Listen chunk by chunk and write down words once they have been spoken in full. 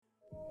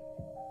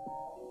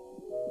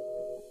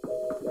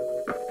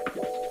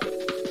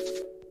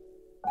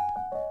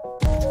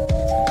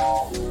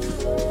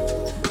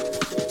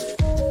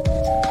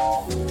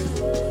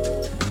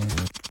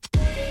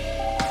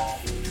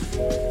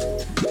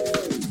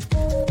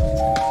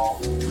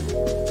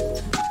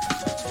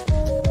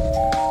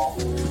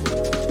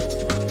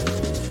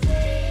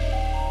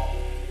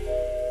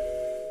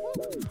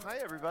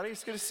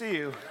It's good to see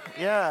you.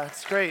 Yeah,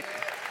 it's great.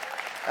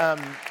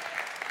 I'm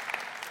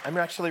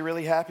actually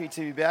really happy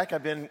to be back.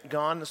 I've been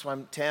gone, that's why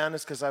I'm tan,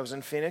 is because I was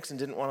in Phoenix and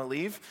didn't want to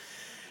leave.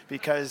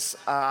 Because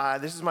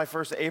this is my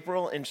first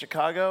April in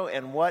Chicago,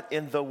 and what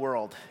in the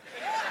world,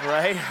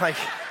 right? Like,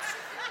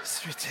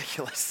 it's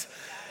ridiculous.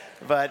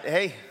 But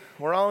hey,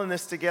 we're all in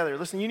this together.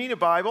 Listen, you need a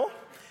Bible,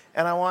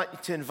 and I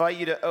want to invite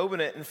you to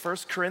open it in 1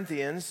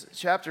 Corinthians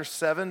chapter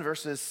 7,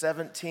 verses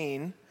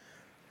 17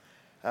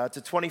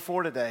 to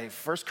 24 today.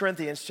 1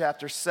 Corinthians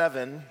chapter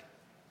 7,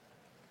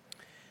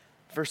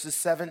 verses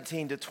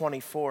 17 to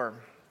 24.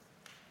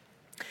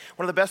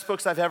 One of the best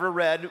books I've ever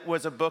read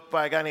was a book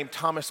by a guy named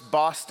Thomas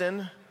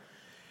Boston.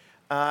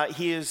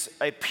 He is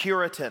a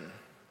Puritan.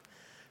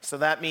 So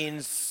that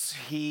means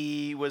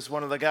he was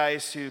one of the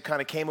guys who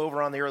kind of came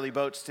over on the early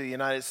boats to the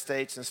United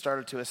States and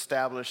started to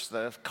establish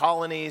the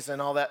colonies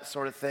and all that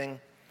sort of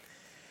thing.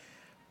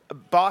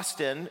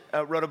 Boston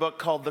wrote a book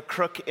called The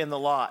Crook in the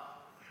Lot.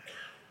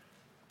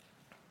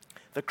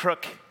 The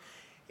Crook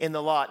in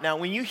the Lot. Now,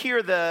 when you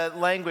hear that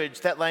language,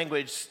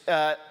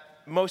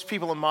 most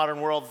people in the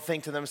modern world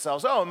think to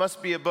themselves, oh, it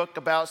must be a book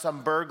about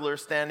some burglar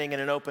standing in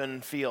an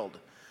open field.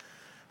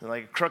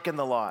 Like a crook in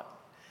the lot.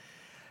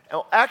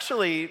 Well,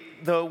 actually,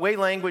 the way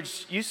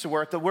language used to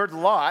work, the word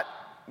lot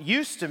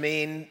used to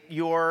mean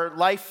your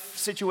life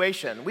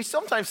situation. We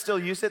sometimes still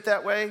use it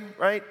that way,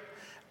 right?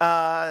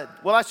 Well,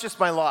 that's just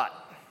my lot.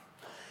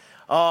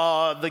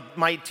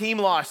 My team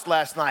lost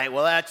last night.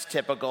 Well, that's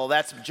typical.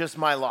 That's just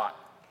my lot.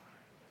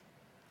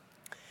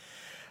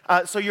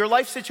 So your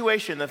life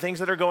situation, the things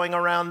that are going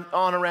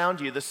on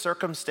around you, the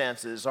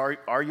circumstances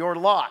are your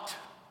lot.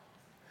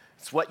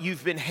 It's what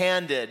you've been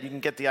handed. You can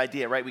get the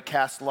idea, right? We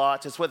cast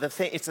lots.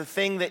 It's a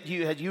thing that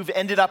you've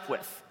ended up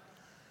with.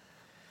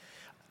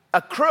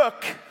 A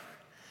crook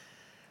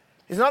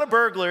is not a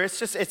burglar.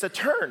 It's a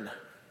turn,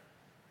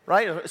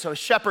 right? So a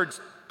shepherd's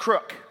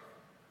crook.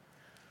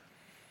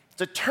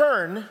 It's a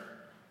turn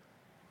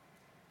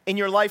in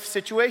your life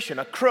situation.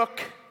 A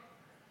crook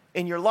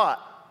in your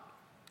lot.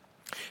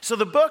 So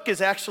the book is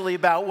actually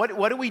about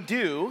what do we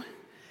do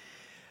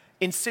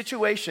in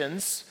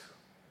situations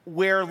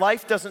where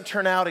life doesn't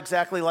turn out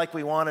exactly like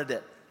we wanted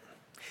it.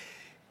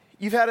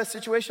 You've had a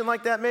situation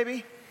like that,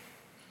 maybe?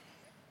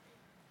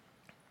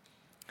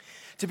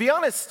 To be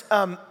honest,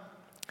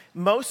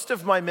 most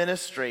of my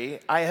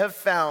ministry, I have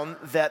found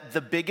that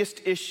the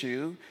biggest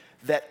issue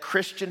that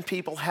Christian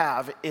people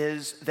have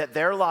is that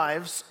their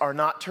lives are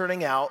not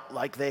turning out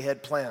like they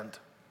had planned.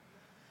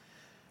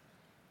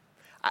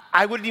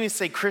 I wouldn't even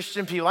say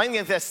Christian people. I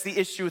think that's the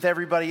issue with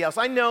everybody else.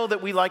 I know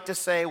that we like to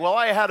say, well,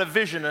 I had a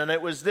vision and it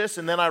was this,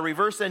 and then I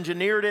reverse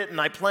engineered it and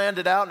I planned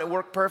it out and it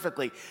worked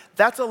perfectly.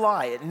 That's a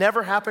lie. It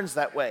never happens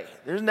that way.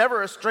 There's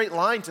never a straight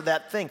line to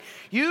that thing.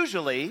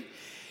 Usually,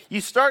 you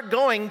start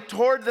going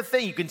toward the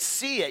thing. You can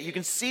see it. You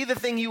can see the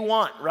thing you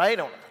want, right?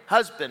 A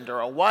husband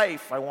or a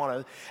wife. I want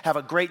to have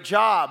a great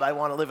job. I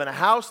want to live in a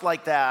house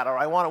like that, or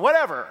I want to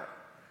whatever.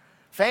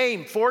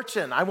 Fame,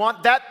 fortune, I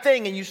want that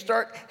thing, and you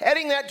start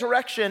heading that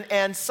direction,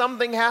 and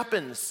something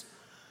happens.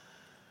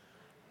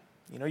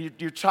 You know,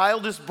 your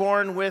child is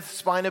born with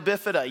spina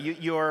bifida.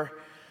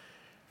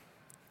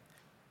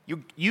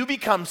 You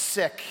become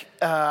sick.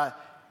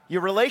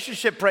 Your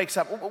relationship breaks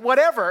up,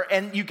 whatever,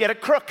 and you get a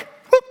crook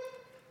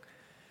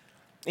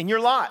in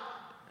your lot.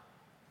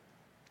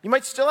 You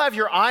might still have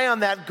your eye on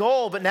that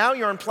goal, but now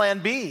you're on plan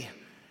B.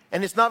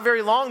 And it's not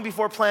very long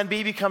before plan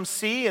B becomes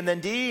C, and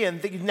then D,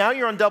 and now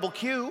you're on double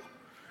Q.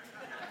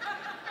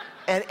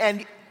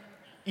 And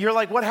you're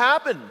like, what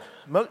happened?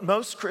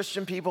 Most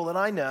Christian people that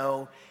I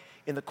know,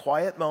 in the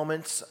quiet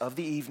moments of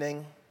the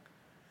evening,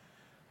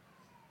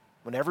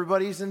 when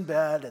everybody's in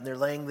bed and they're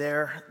laying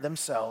there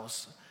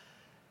themselves,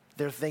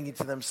 they're thinking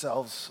to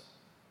themselves,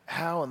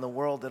 how in the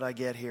world did I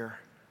get here?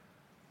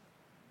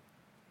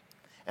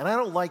 And I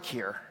don't like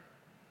here.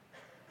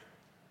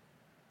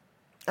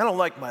 I don't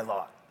like my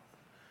lot.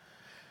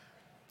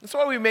 That's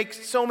why we make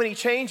so many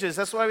changes.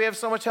 That's why we have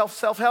so much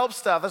self-help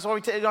stuff. That's why we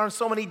take on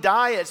so many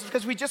diets.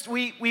 It's because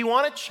we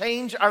want to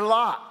change our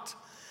lot.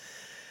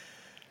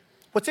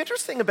 What's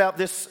interesting about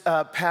this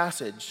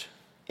passage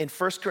in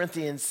 1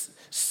 Corinthians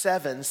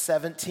 7,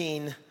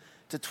 17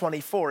 to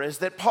 24 is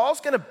that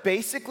Paul's going to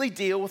basically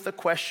deal with the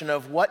question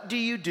of what do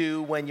you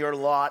do when your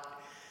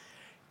lot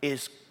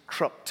is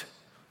crooked?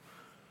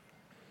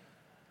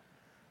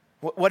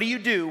 What do you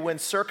do when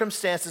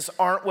circumstances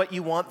aren't what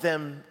you want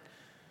them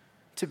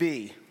to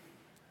be?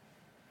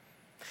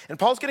 And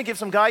Paul's going to give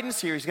some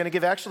guidance here. He's going to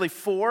give actually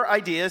 4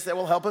 ideas that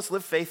will help us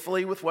live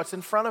faithfully with what's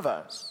in front of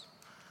us.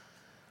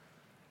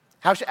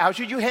 How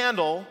should you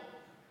handle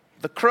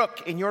the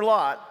crook in your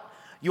lot,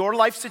 your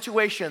life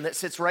situation that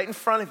sits right in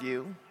front of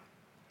you,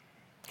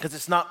 because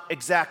it's not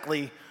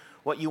exactly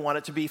what you want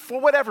it to be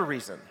for whatever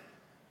reason.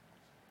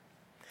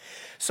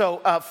 So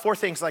 4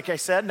 things, like I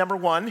said. Number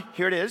 1,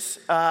 here it is.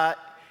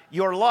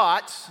 Your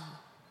lot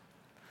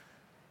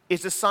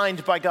is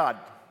assigned by God.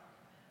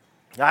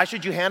 Now, how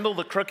should you handle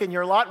the crook in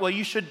your lot? Well,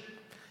 you should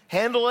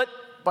handle it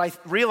by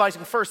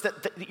realizing first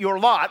that your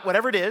lot,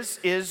 whatever it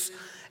is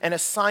an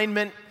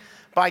assignment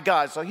by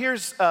God. So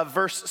here's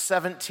verse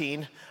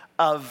 17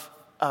 of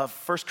 1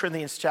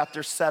 Corinthians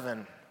chapter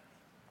 7.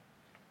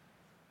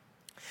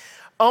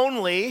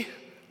 Only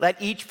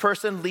let each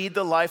person lead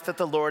the life that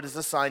the Lord has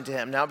assigned to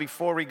him. Now,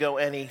 before we go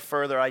any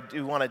further, I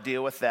do want to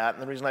deal with that.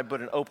 And the reason I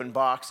put an open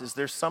box is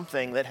there's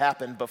something that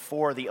happened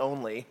before the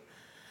only.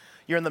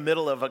 You're in the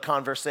middle of a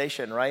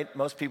conversation, right?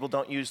 Most people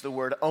don't use the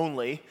word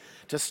only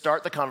to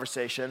start the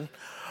conversation.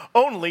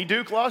 Only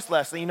Duke lost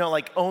last night.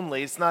 Like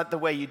only, it's not the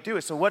way you do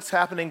it. So what's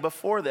happening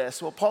before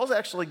this? Well, Paul's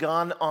actually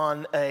gone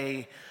on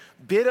a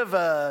bit of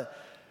a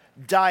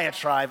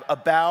diatribe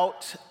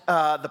about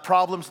the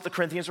problems that the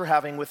Corinthians were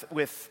having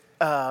with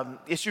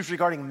issues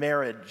regarding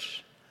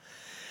marriage.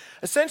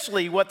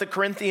 Essentially, what the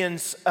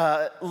Corinthians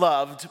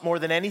loved more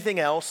than anything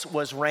else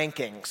was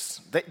rankings.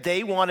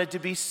 They wanted to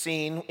be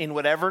seen in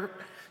whatever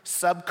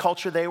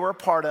subculture they were a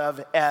part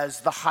of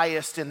as the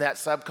highest in that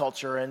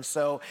subculture. And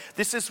so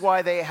this is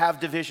why they have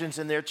divisions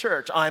in their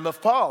church. I'm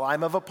of Paul,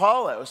 I'm of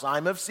Apollos,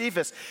 I'm of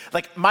Cephas.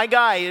 Like, my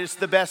guy is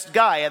the best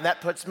guy, and that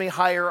puts me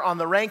higher on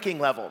the ranking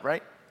level,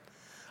 right?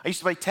 I used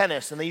to play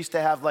tennis, and they used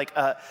to have like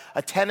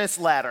a tennis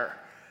ladder.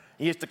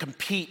 You used to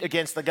compete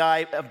against the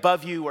guy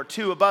above you or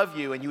two above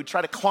you, and you would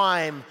try to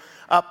climb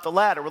up the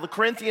ladder. Well, the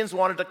Corinthians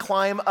wanted to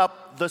climb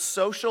up the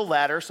social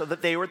ladder so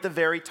that they were at the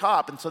very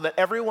top, and so that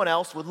everyone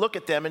else would look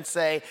at them and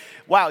say,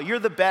 wow, you're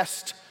the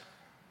best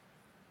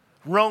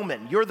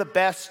Roman, you're the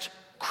best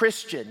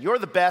Christian, you're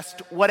the best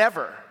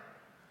whatever.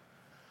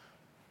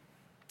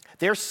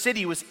 Their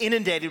city was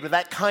inundated with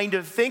that kind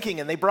of thinking,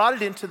 and they brought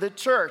it into the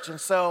church. And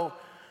so,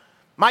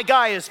 my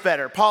guy is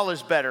better, Paul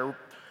is better,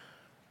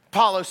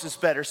 Apollos is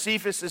better,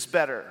 Cephas is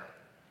better.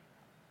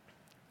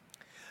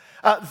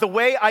 The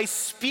way I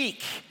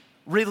speak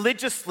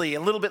religiously, a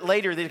little bit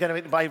later, they're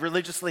going to by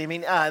religiously, I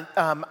mean,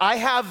 I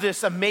have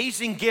this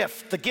amazing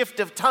gift, the gift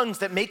of tongues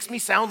that makes me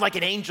sound like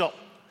an angel.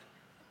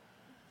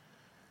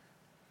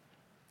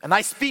 And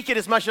I speak it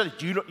as much as,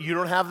 you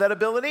don't have that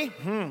ability?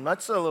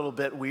 That's a little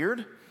bit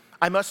weird.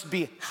 I must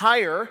be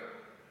higher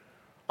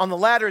on the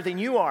ladder than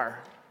you are.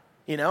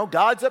 You know,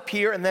 God's up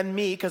here, and then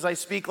me, because I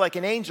speak like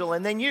an angel,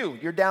 and then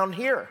you're down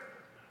here.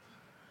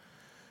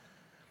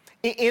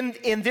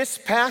 In this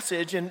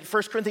passage, in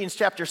 1 Corinthians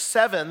chapter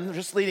 7,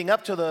 just leading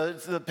up to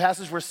the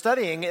passage we're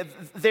studying,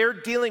 they're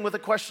dealing with the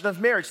question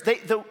of marriage.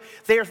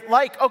 They're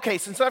like, okay,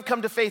 since I've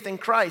come to faith in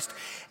Christ,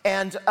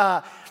 and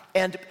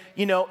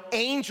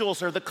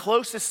angels are the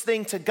closest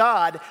thing to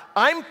God,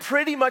 I'm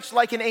pretty much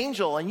like an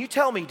angel. And you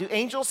tell me, do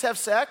angels have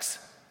sex?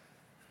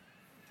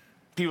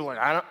 People are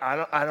like,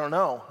 I don't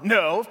know.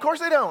 No, of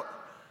course they don't.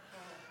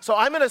 So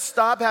I'm going to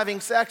stop having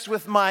sex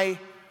with my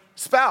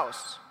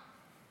spouse.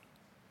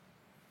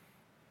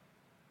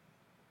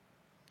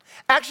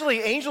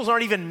 Actually, angels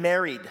aren't even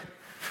married.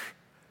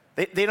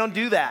 They don't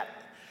do that.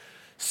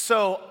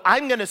 So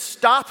I'm going to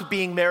stop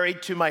being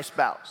married to my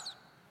spouse.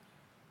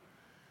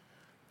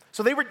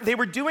 So they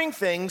were doing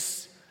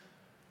things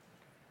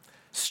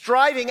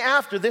striving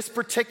after this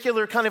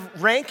particular kind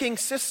of ranking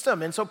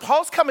system. And so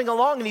Paul's coming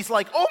along and he's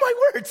like, oh my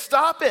word,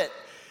 stop it.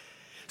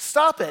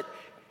 Stop it.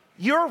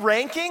 Your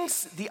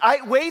rankings, the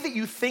way that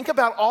you think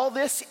about all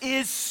this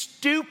is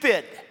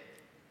stupid.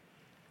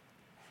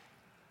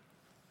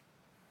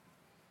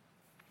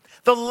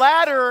 The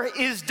ladder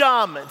is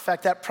dumb. In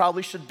fact, that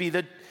probably should be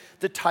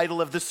the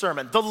title of the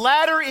sermon. The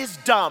ladder is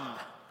dumb.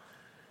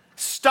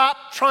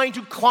 Stop trying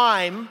to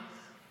climb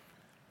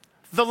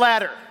the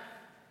ladder.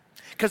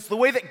 Because the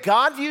way that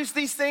God views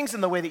these things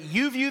and the way that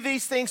you view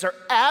these things are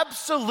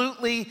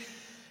absolutely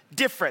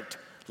different.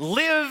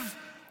 Live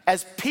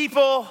as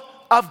people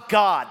of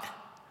God.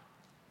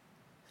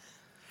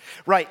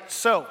 Right,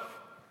 so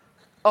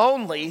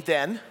only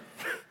then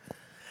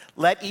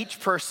let each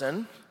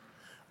person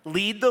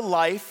lead the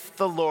life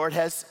the Lord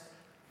has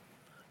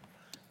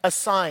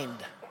assigned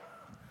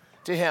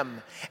to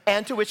him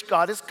and to which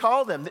God has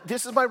called him.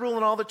 This is my rule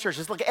in all the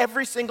churches. Look,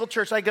 every single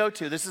church I go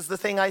to, this is the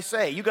thing I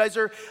say.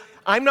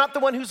 I'm not the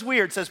one who's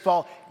weird, says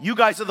Paul. You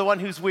guys are the one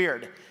who's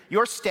weird.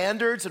 Your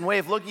standards and way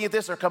of looking at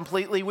this are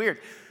completely weird.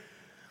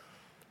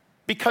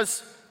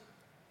 Because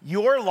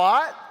your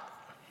lot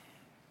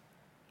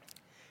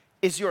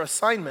is your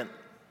assignment.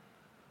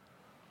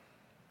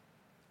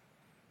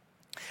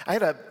 I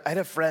had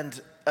a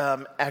friend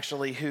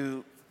actually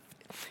who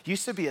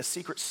used to be a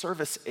Secret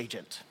Service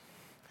agent.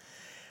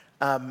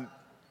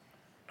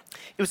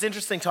 It was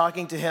interesting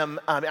talking to him.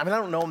 I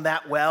don't know him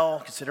that well,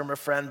 consider him a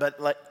friend, but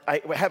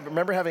I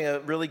remember having a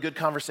really good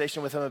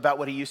conversation with him about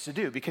what he used to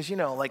do. Because,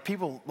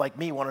 people like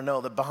me want to know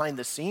the behind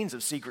the scenes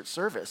of Secret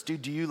Service.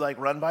 Dude, do you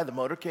run by the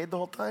motorcade the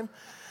whole time?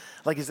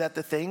 Is that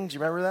the thing? Do you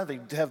remember that?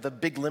 They have the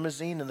big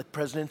limousine and the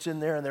president's in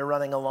there and they're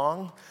running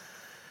along.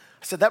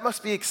 I said, that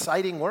must be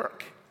exciting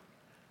work,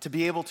 to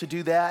be able to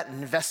do that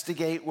and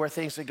investigate where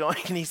things are going.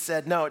 And he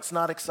said, no, it's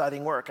not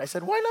exciting work. I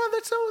said, why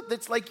not?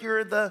 That's like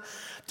you're the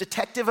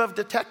detective of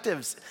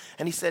detectives.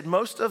 And he said,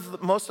 most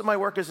of my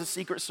work as a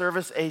Secret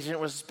Service agent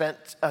was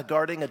spent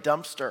guarding a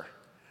dumpster.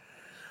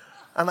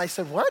 And I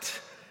said, what?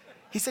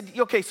 He said,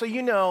 okay, so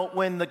you know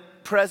when the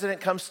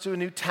president comes to a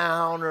new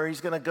town or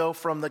he's going to go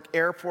from the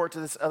airport to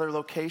this other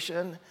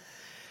location,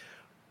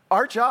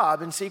 our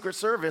job in Secret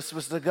Service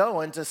was to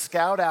go and to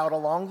scout out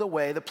along the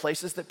way the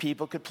places that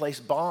people could place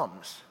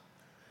bombs.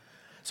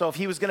 So if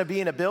he was going to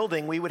be in a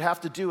building, we would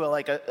have to do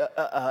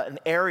an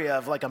area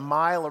of like a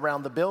mile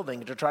around the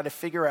building to try to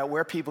figure out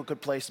where people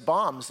could place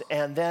bombs.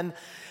 And then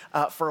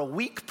for a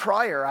week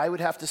prior, I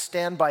would have to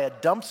stand by a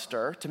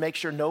dumpster to make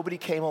sure nobody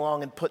came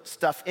along and put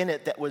stuff in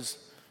it that was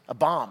a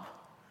bomb.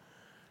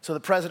 So the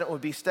president would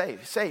be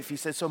safe. He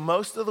said, so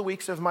most of the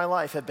weeks of my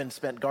life have been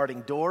spent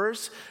guarding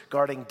doors,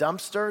 guarding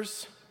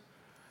dumpsters.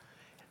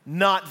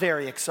 Not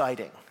very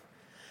exciting.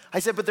 I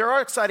said, but there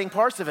are exciting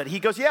parts of it. He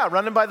goes, yeah,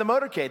 running by the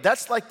motorcade.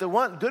 That's like the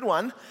good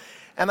one.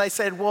 And I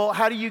said, well,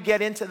 how do you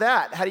get into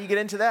that? How do you get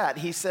into that?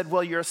 He said,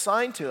 well, you're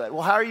assigned to it.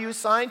 Well, how are you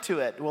assigned to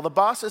it? Well, the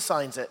boss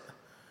assigns it.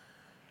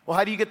 Well,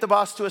 how do you get the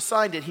boss to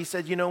assign it? He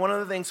said, you know, one of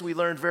the things we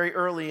learned very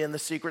early in the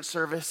Secret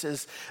Service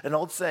is an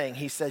old saying.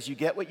 He says, you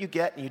get what you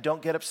get and you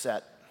don't get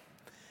upset.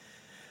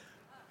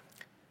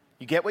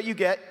 You get what you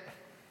get,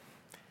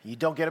 you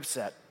don't get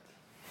upset.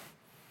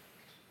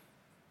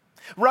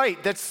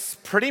 Right, that's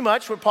pretty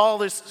much what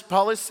Paul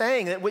is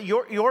saying. That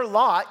your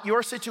lot,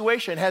 your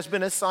situation has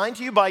been assigned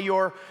to you by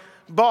your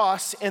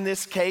boss in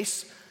this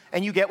case,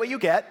 and you get what you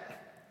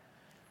get,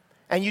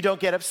 and you don't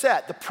get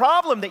upset. The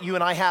problem that you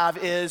and I have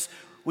is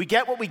we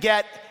get what we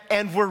get,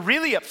 and we're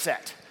really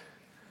upset.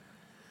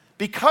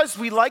 Because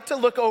we like to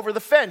look over the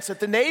fence at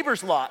the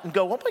neighbor's lot and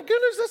go, oh my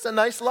goodness, that's a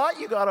nice lot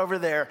you got over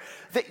there.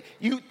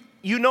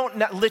 You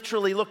don't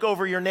literally look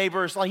over your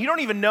neighbor's lot. You don't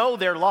even know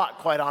their lot,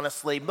 quite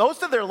honestly.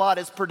 Most of their lot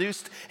is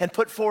produced and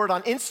put forward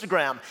on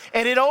Instagram,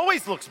 and it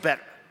always looks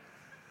better.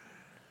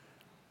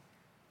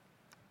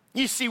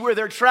 You see where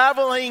they're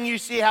traveling. You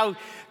see how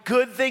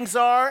good things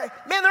are.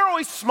 Man, they're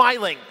always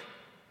smiling.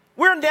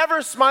 We're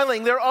never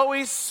smiling. They're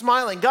always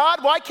smiling.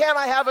 God, why can't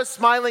I have a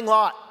smiling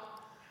lot?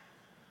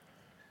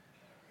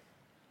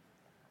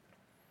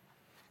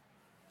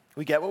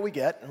 We get what we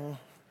get, and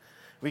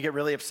we get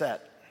really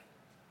upset.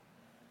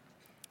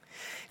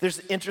 There's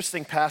an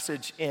interesting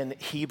passage in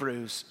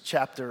Hebrews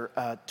chapter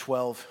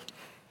 12.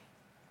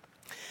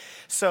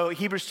 So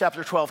Hebrews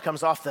chapter 12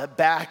 comes off the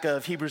back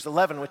of Hebrews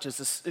 11, which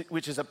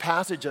is a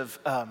passage of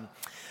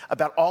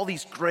about all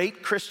these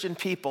great Christian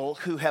people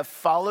who have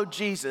followed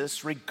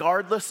Jesus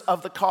regardless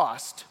of the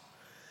cost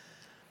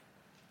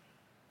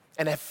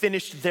and have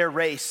finished their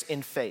race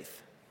in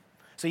faith.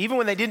 So even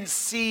when they didn't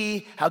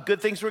see how good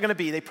things were going to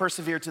be, they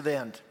persevered to the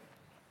end.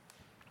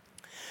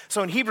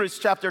 So in Hebrews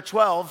chapter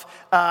 12,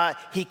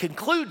 he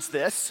concludes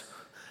this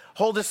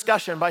whole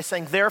discussion by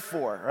saying,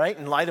 therefore, right,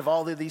 in light of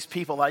all of these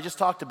people I just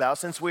talked about,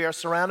 since we are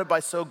surrounded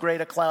by so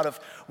great a cloud of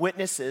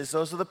witnesses,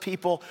 those are the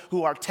people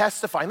who are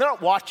testifying. They're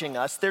not watching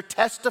us. They're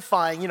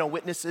testifying,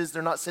 witnesses.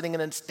 They're not sitting in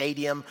a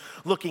stadium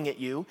looking at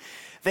you.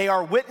 They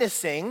are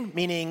witnessing,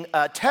 meaning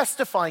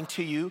testifying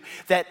to you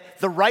that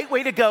the right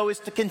way to go is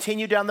to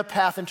continue down the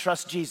path and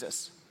trust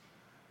Jesus.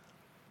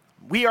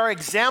 We are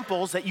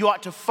examples that you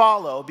ought to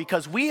follow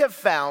because we have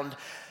found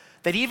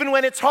that even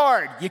when it's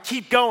hard, you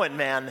keep going,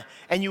 man,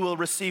 and you will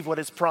receive what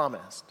is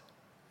promised.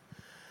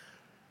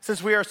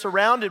 Since we are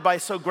surrounded by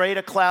so great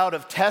a cloud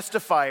of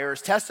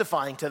testifiers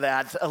testifying to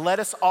that, let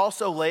us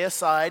also lay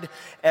aside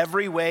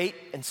every weight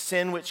and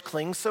sin which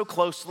clings so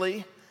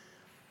closely,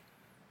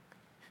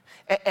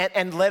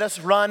 and let us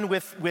run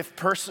with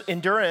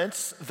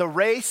endurance the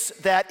race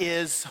that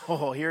is,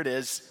 here it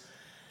is,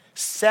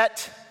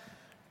 set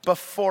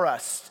before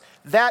us.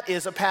 That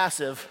is a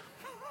passive.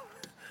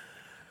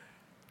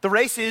 The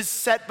race is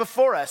set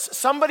before us.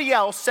 Somebody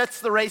else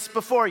sets the race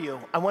before you.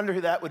 I wonder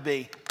who that would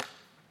be.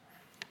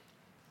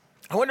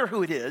 I wonder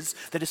who it is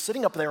that is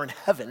sitting up there in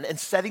heaven and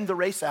setting the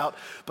race out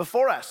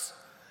before us.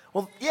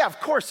 Well, yeah,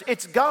 of course,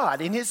 it's God.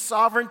 In his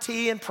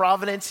sovereignty and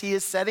providence, he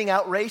is setting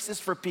out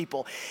races for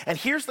people. And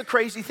here's the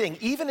crazy thing.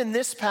 Even in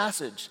this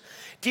passage,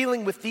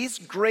 dealing with these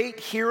great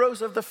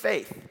heroes of the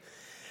faith,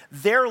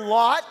 their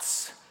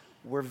lots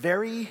were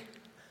very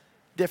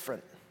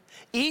different.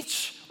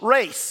 Each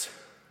race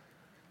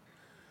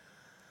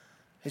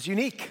is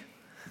unique.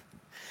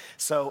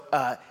 So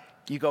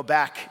you go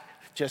back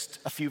just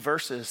a few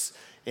verses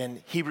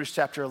in Hebrews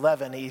chapter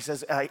 11. He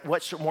says,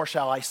 what more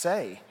shall I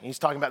say? He's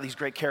talking about these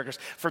great characters.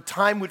 For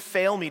time would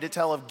fail me to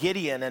tell of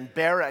Gideon and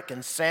Barak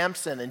and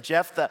Samson and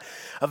Jephthah,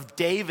 of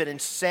David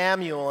and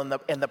Samuel and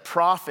the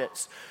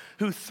prophets,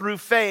 who through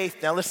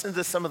faith, now listen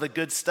to some of the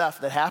good stuff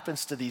that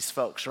happens to these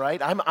folks,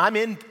 right?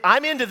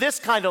 I'm into this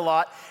kind of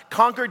lot,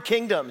 conquered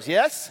kingdoms,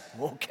 yes?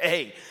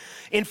 Okay.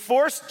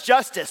 Enforced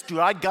justice. Dude,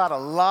 I got a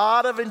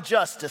lot of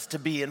injustice to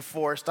be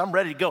enforced. I'm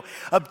ready to go.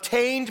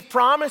 Obtained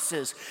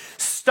promises.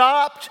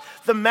 Stopped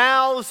the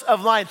mouths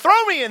of lions.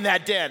 Throw me in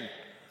that den.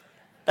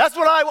 That's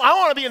what I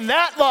want to be in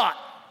that lot.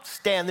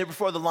 Stand there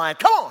before the lion.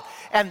 Come on.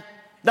 And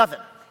nothing.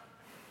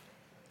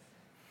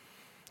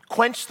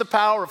 Quenched the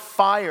power of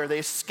fire. They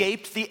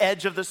escaped the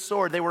edge of the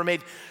sword. They were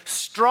made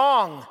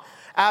strong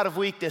out of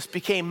weakness,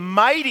 became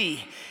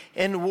mighty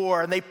in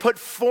war, and they put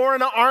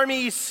foreign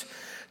armies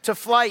to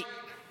flight.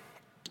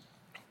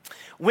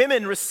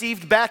 Women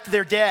received back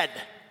their dead.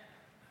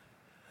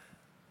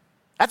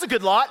 That's a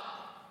good lot.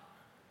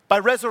 By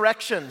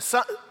resurrection.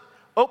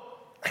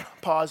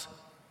 Pause.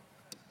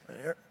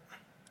 There.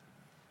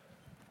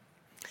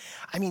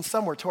 I mean,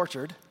 some were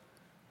tortured.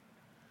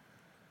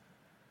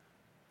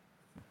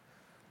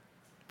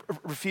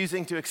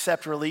 Refusing to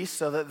accept release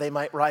so that they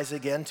might rise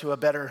again to a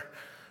better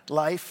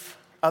life.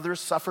 Others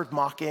suffered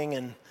mocking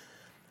and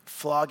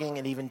flogging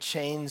and even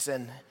chains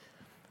and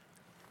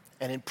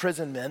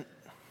imprisonment.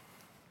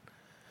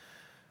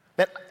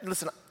 But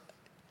listen,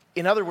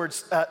 in other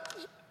words,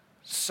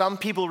 some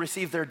people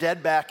received their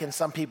dead back and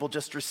some people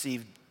just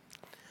received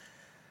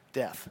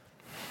death.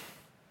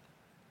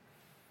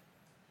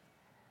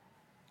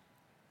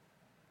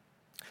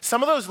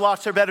 Some of those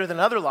lots are better than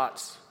other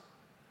lots.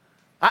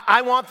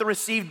 I want the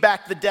received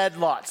back the dead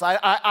lots.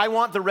 I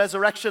want the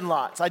resurrection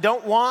lots. I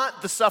don't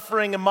want the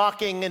suffering and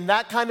mocking and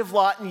that kind of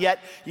lot, and yet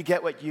you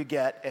get what you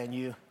get and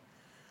you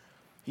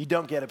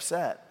don't get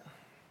upset.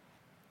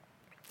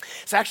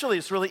 It's actually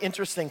this really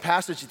interesting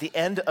passage at the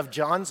end of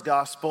John's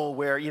gospel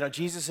where,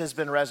 Jesus has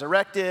been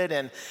resurrected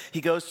and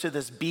he goes to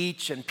this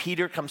beach and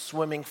Peter comes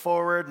swimming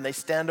forward and they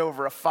stand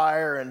over a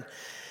fire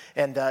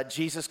and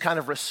Jesus kind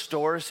of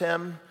restores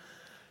him,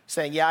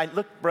 saying,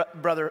 look,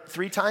 brother,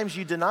 3 times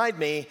you denied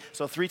me,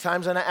 so 3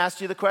 times I'm going to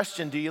ask you the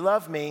question, do you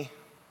love me?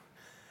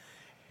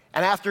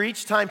 And after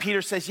each time,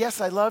 Peter says,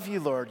 yes, I love you,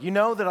 Lord. You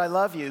know that I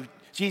love you.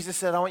 Jesus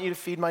said, I want you to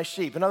feed my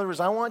sheep. In other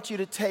words, I want you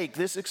to take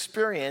this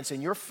experience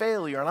and your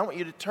failure, and I want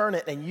you to turn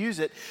it and use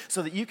it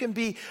so that you can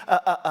be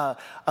a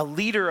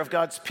leader of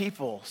God's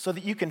people, so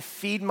that you can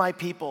feed my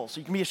people, so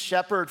you can be a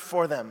shepherd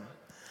for them.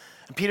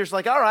 And Peter's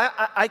like, all right,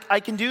 I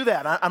can do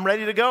that. I'm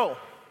ready to go.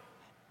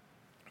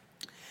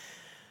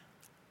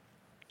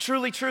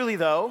 Truly, truly,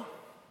 though,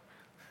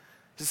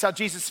 this is how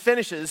Jesus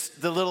finishes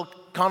the little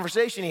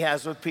conversation he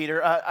has with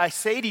Peter. I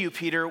say to you,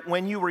 Peter,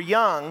 when you were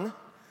young,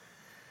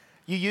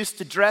 you used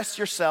to dress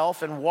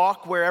yourself and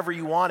walk wherever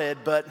you wanted,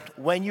 but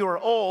when you are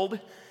old,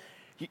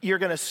 you're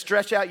going to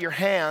stretch out your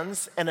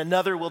hands and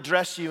another will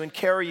dress you and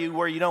carry you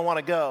where you don't want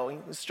to go.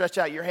 You stretch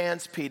out your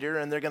hands, Peter,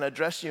 and they're going to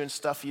dress you in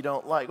stuff you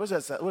don't like. What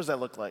does that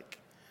look like?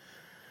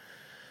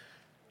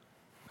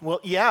 Well,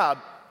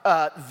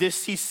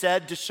 this he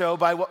said to show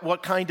by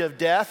what kind of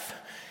death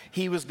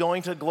he was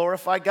going to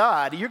glorify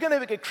God. You're going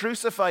to get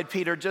crucified,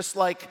 Peter, just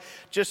like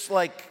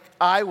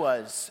I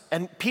was.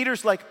 And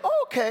Peter's like,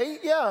 oh, okay,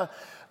 yeah.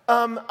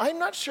 I'm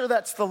not sure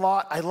that's the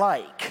lot I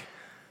like.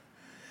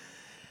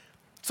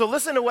 So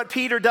listen to what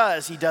Peter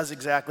does. He does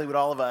exactly what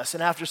all of us.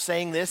 And after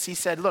saying this, he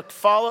said, look,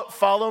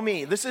 follow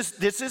me. This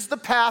is the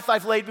path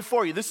I've laid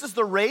before you. This is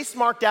the race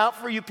marked out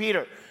for you,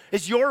 Peter.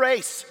 It's your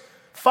race.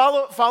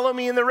 Follow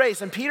me in the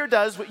race. And Peter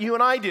does what you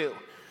and I do.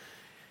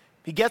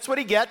 He gets what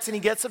he gets and he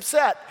gets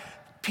upset.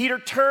 Peter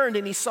turned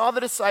and he saw the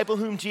disciple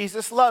whom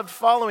Jesus loved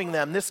following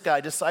them. This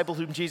guy, disciple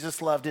whom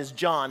Jesus loved, is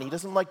John. He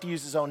doesn't like to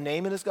use his own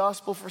name in his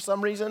gospel for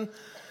some reason.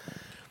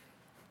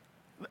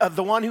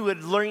 The one who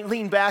had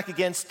leaned back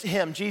against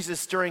him,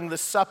 Jesus, during the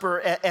supper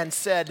and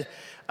said,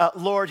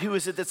 Lord, who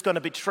is it that's going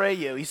to betray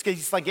you?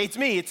 He's like, it's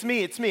me.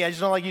 I just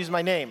don't like using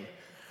my name.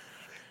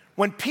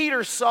 When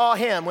Peter saw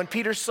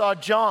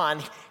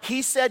John,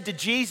 he said to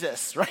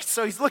Jesus, right?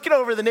 So he's looking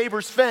over the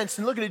neighbor's fence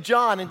and looking at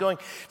John and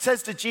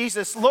says to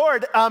Jesus,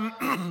 Lord,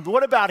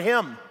 what about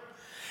him?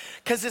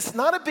 Because it's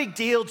not a big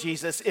deal,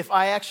 Jesus, if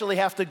I actually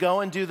have to go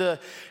and do the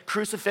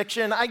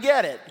crucifixion. I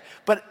get it.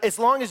 But as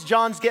long as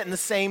John's getting the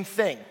same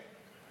thing.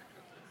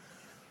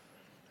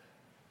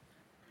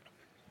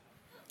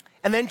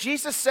 And then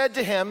Jesus said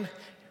to him,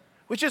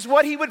 which is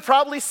what he would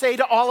probably say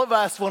to all of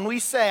us when we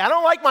say, I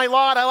don't like my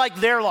lot, I like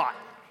their lot.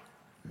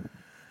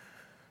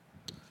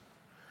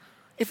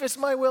 If it's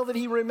my will that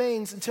he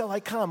remains until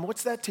I come,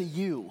 what's that to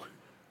you?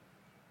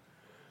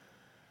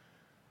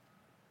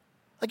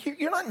 Like,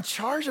 you're not in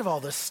charge of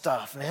all this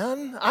stuff,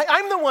 man.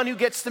 I'm the one who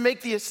gets to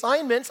make the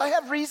assignments. I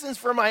have reasons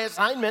for my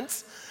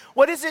assignments.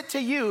 What is it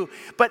to you?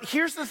 But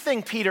here's the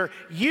thing, Peter.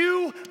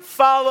 You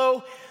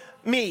follow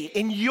me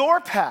in your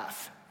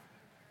path.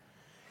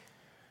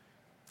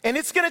 And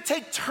it's going to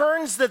take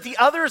turns that the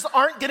others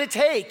aren't going to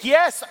take.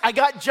 Yes, I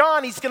got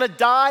John. He's going to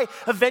die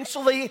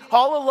eventually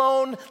all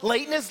alone,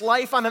 late in his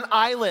life on an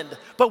island.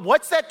 But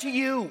what's that to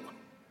you?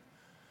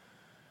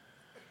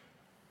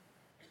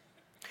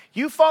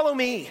 You follow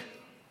me.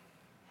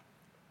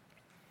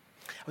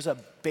 I was a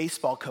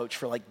baseball coach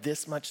for like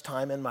this much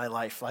time in my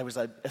life. I was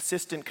an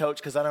assistant coach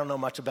because I don't know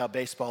much about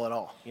baseball at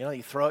all.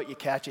 You throw it, you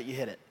catch it, you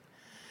hit it.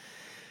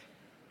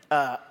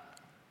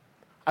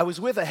 I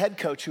was with a head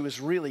coach who was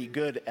really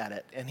good at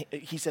it. And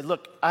he said,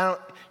 look,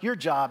 your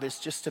job is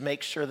just to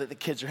make sure that the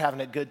kids are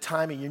having a good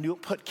time and you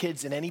don't put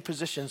kids in any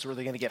positions where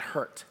they're going to get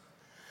hurt.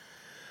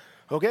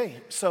 Okay,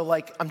 so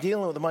I'm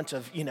dealing with a bunch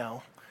of,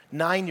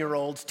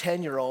 9-year-olds,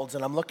 10-year-olds,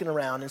 and I'm looking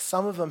around and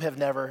some of them have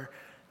never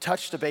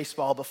touched a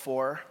baseball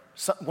before.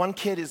 One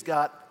kid has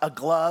got a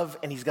glove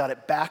and he's got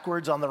it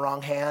backwards on the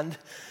wrong hand.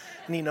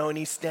 And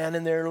he's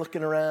standing there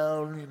looking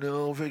around,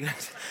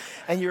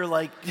 and you're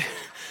like,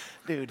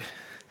 dude.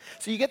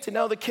 So you get to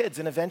know the kids,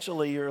 and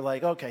eventually you're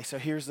like, okay, so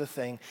here's the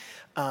thing.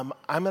 I'm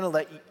going to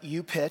let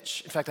you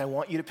pitch. In fact, I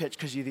want you to pitch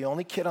because you're the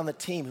only kid on the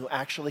team who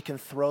actually can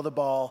throw the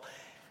ball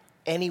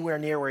anywhere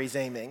near where he's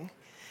aiming.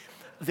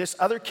 This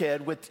other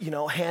kid with,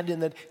 hand in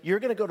the, you're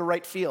going to go to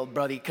right field,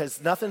 buddy,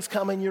 because nothing's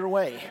coming your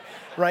way,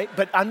 right?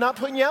 But I'm not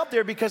putting you out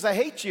there because I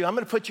hate you. I'm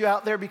going to put you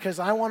out there because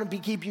I want to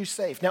keep you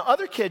safe. Now,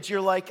 other kids,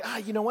 you're like,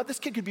 you know what? This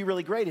kid could be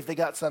really great if they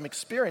got some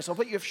experience. I'll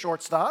put you at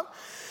shortstop.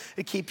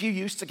 It keep you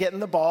used to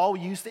getting the ball,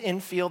 use the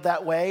infield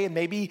that way, and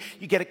maybe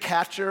you get a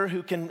catcher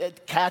who can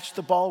catch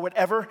the ball,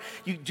 whatever.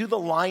 You do the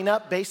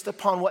lineup based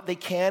upon what they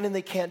can and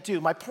they can't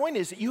do. My point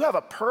is that you have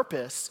a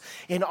purpose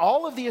in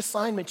all of the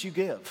assignments you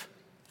give.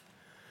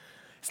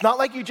 It's not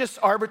like you just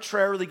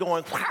arbitrarily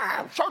going,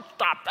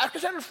 shortstop, back to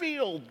center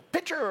field,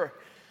 pitcher.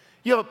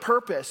 You have a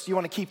purpose. You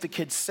want to keep the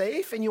kids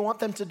safe and you want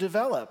them to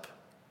develop.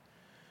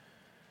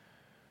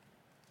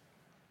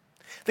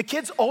 The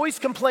kids always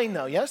complain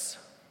though, yes?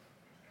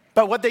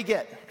 About what they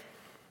get.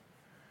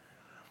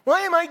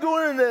 Why am I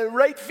going to the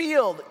right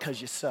field? Because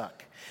you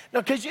suck.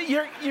 No, because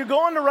you're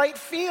going to right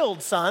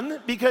field, son,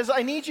 because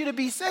I need you to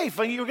be safe.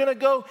 You're going to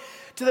go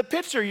to the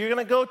pitcher. You're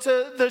going to go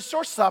to the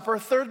shortstop or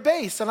third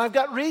base, and I've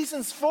got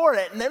reasons for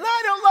it. And then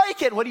I don't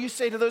like it. What do you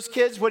say to those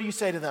kids? What do you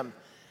say to them?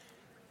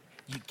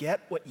 You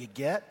get what you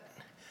get,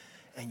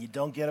 and you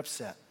don't get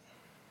upset.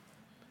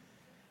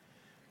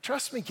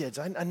 Trust me, kids,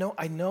 I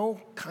know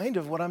kind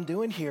of what I'm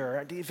doing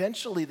here.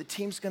 Eventually, the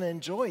team's going to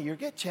enjoy. You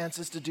get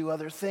chances to do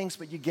other things,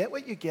 but you get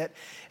what you get,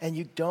 and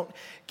you don't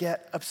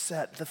get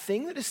upset. The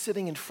thing that is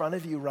sitting in front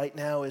of you right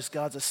now is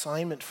God's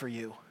assignment for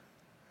you.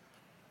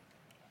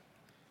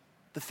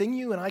 The thing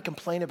you and I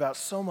complain about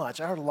so much,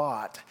 our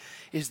lot,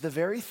 is the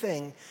very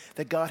thing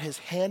that God has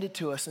handed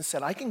to us and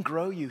said, I can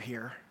grow you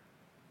here.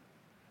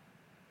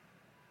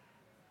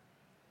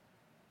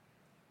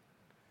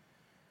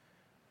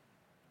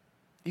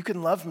 You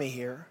can love me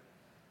here.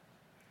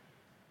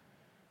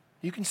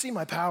 You can see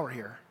my power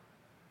here.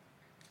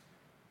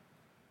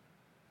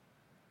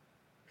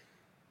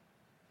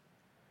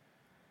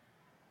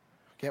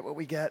 Get what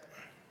we get.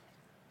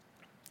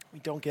 We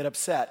don't get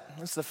upset.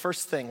 That's the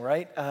first thing,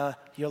 right?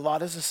 Your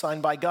lot is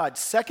assigned by God.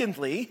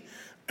 Secondly,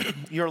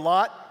 your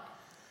lot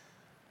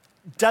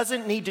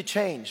doesn't need to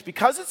change.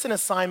 Because it's an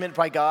assignment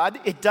by God,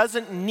 it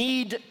doesn't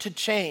need to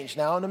change.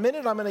 Now, in a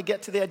minute, I'm going to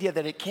get to the idea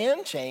that it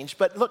can change,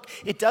 but look,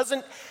 it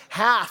doesn't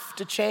have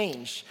to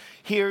change.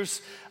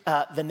 Here's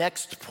the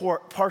next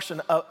portion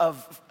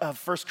of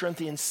 1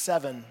 Corinthians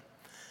 7.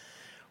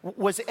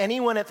 Was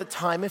anyone at the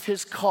time of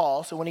his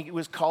call, so when he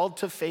was called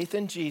to faith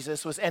in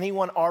Jesus, was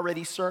anyone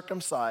already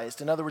circumcised?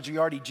 In other words, you're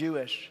already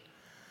Jewish.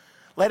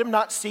 Let him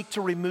not seek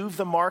to remove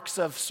the marks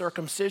of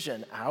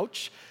circumcision.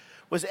 Ouch.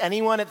 Was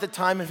anyone at the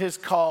time of his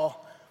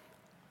call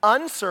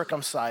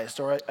uncircumcised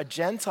or a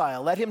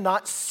Gentile? Let him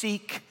not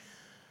seek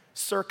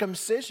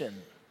circumcision.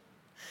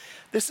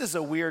 This is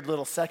a weird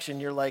little section.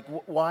 You're like,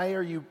 why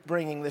are you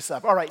bringing this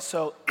up? All right,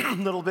 so a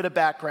little bit of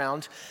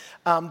background.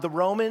 The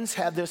Romans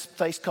had this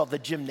place called the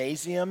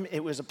Gymnasium.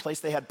 It was a place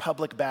they had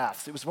public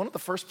baths. It was one of the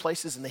first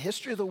places in the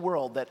history of the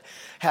world that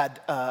had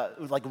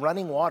like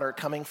running water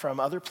coming from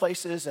other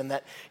places and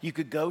that you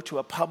could go to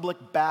a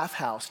public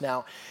bathhouse.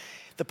 Now,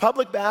 the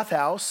public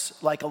bathhouse,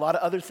 like a lot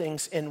of other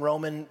things in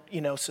Roman,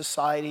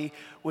 society,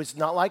 was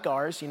not like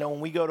ours. When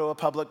we go to a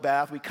public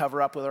bath, we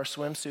cover up with our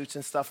swimsuits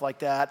and stuff like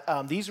that.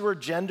 These were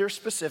gender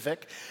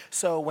specific.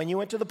 So when you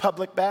went to the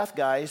public bath,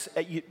 guys,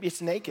 it's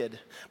naked.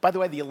 By the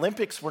way, the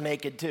Olympics were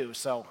naked too.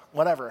 So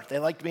whatever, they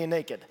liked being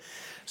naked.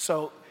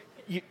 So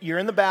you're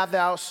in the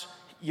bathhouse,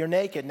 you're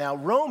naked. Now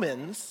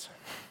Romans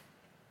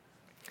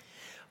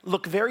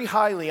look very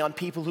highly on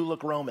people who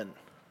look Roman.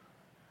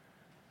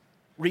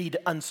 Read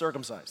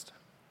uncircumcised.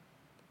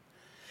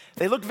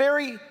 They look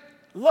very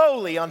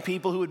lowly on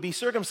people who would be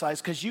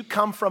circumcised because you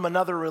come from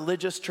another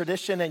religious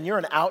tradition and you're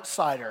an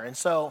outsider. And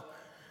so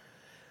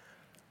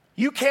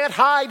you can't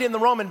hide in the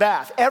Roman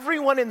bath.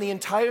 Everyone in the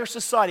entire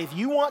society, if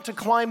you want to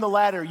climb the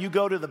ladder, you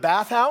go to the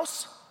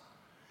bathhouse.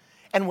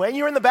 And when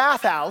you're in the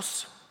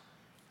bathhouse,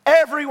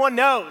 everyone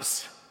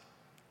knows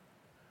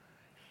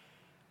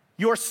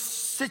your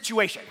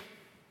situation.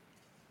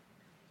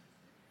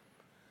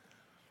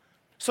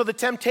 So the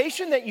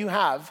temptation that you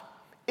have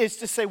is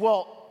to say,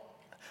 well,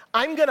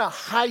 I'm going to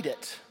hide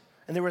it.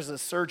 And there was a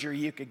surgery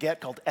you could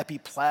get called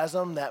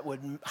epiplasm that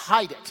would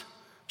hide it.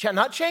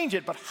 Not change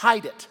it, but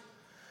hide it.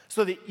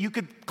 So that you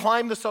could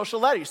climb the social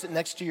ladder. You sit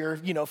next to your,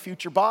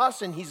 future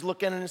boss, and he's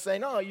looking and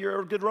saying, oh,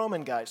 you're a good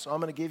Roman guy, so I'm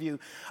going to give you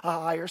a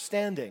higher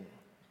standing.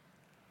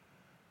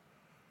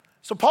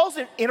 So Paul's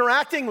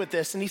interacting with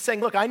this, and he's saying,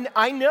 look,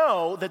 I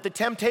know that the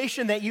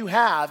temptation that you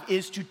have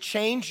is to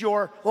change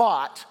your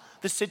lot,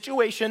 the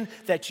situation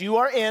that you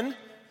are in,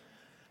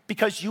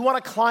 because you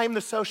want to climb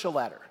the social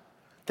ladder,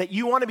 that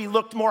you want to be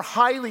looked more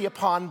highly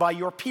upon by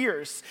your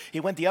peers. It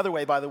went the other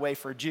way, by the way,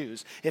 for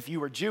Jews. If you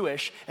were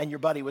Jewish and your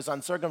buddy was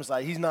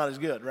uncircumcised, he's not as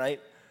good, right?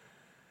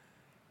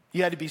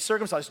 You had to be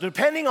circumcised.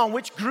 Depending on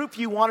which group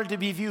you wanted to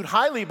be viewed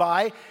highly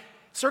by,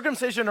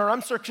 Circumcision or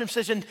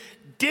uncircumcision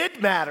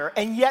did matter.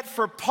 And yet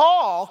for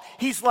Paul,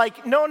 he's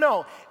like,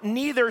 no,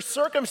 neither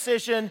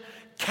circumcision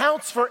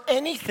counts for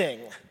anything,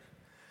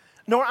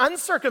 nor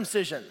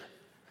uncircumcision.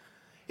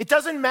 It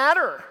doesn't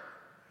matter.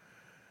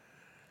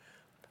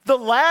 The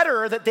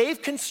ladder that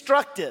they've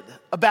constructed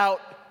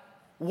about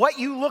what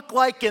you look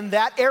like in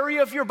that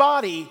area of your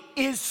body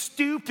is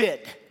stupid.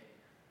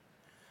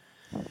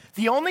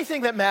 The only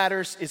thing that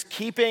matters is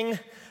keeping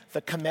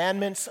the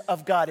commandments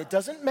of God. It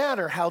doesn't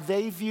matter how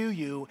they view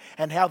you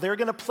and how they're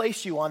going to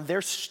place you on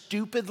their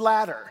stupid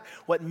ladder.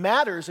 What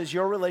matters is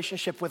your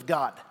relationship with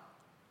God.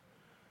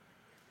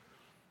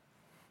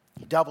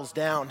 He doubles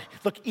down.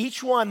 Look,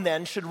 each one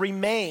then should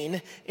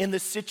remain in the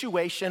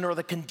situation or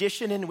the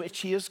condition in which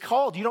he is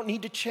called. You don't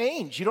need to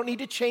change. You don't need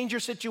to change your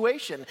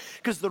situation,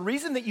 because the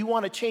reason that you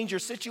want to change your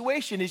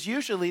situation is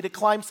usually to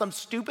climb some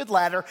stupid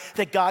ladder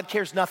that God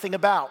cares nothing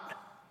about.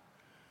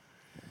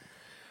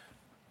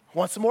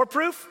 Want some more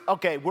proof?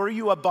 Okay, were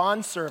you a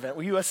bondservant?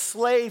 Were you a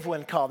slave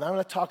when called? Now I'm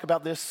going to talk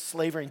about this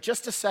slavery in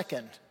just a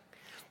second.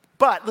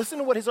 But listen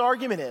to what his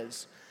argument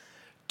is.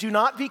 Do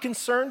not be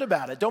concerned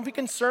about it. Don't be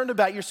concerned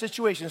about your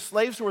situation.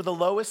 Slaves were the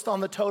lowest on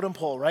the totem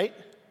pole, right?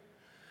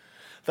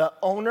 The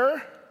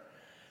owner,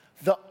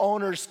 the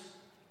owner's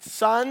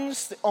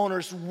sons, the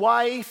owner's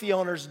wife, the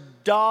owner's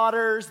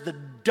daughters, the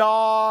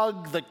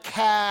dog, the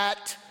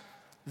cat,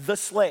 the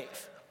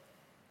slave.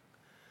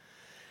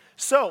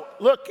 So,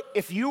 look,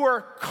 if you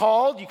are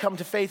called, you come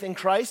to faith in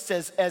Christ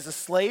as a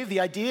slave, the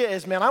idea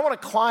is, man, I want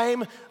to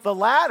climb the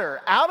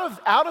ladder out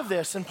of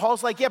this. And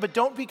Paul's like, yeah, but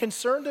don't be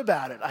concerned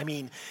about it. I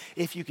mean,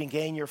 if you can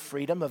gain your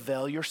freedom,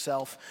 avail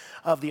yourself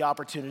of the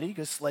opportunity,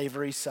 because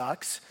slavery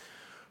sucks.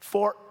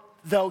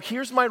 Though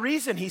here's my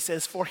reason, he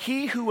says, for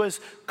he who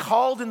was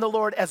called in the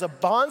Lord as a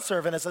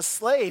bondservant, as a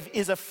slave,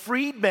 is a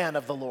freedman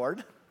of the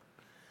Lord.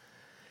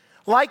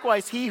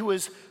 Likewise, he who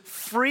is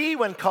free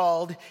when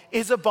called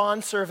is a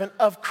bondservant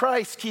of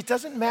Christ. It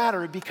doesn't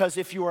matter, because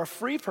if you are a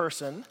free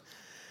person,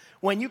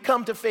 when you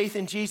come to faith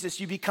in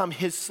Jesus, you become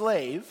his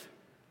slave.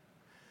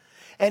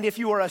 And if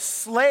you are a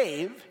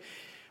slave,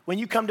 when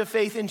you come to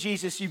faith in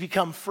Jesus, you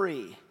become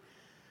free.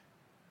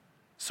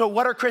 So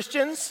what are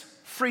Christians?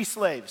 Free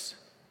slaves.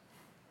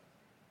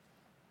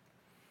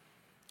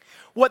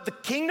 What the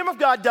kingdom of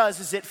God does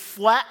is it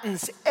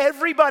flattens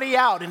everybody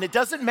out, and it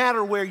doesn't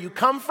matter where you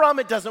come from.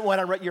 It doesn't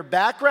matter what your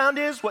background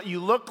is, what you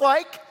look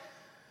like.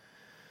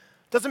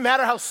 It doesn't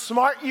matter how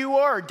smart you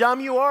are, or dumb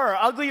you are, or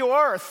ugly you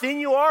are, or thin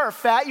you are, or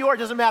fat you are. It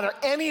doesn't matter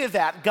any of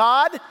that.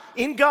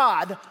 In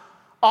God,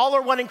 all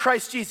are one in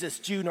Christ Jesus.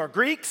 Jew nor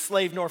Greek,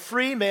 slave nor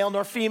free, male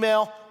nor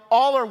female,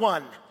 all are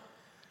one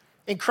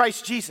in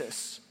Christ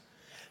Jesus.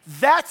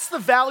 That's the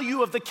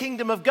value of the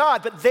kingdom of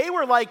God. But they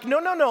were like,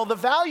 no, the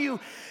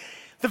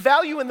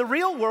value in the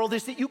real world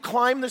is that you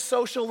climb the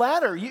social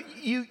ladder.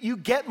 You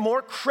get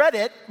more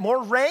credit,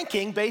 more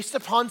ranking based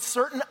upon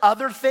certain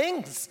other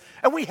things.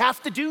 And we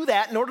have to do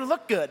that in order to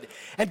look good.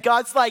 And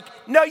God's like,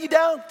 no, you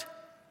don't.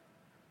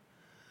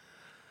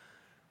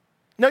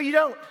 No, you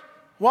don't.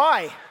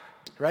 Why?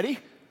 Ready?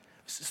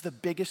 This is the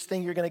biggest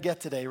thing you're going to get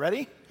today.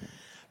 Ready?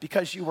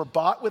 Because you were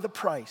bought with a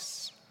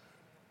price.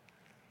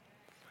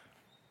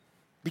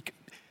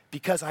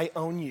 Because I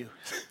own you,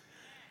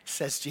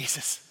 says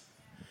Jesus.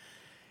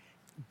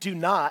 Do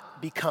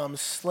not become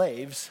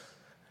slaves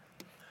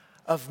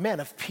of men,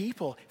 of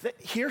people.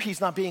 Here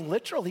he's not being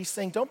literal. He's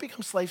saying don't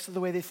become slaves to the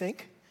way they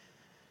think.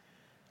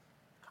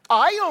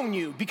 I own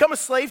you. Become a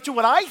slave to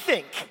what I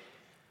think.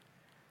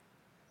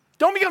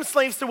 Don't become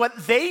slaves to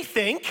what they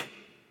think.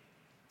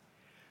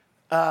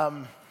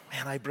 Man,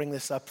 I bring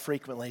this up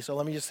frequently, so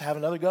let me just have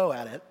another go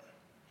at it.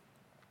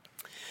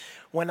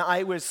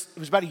 It was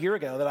about a year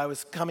ago that I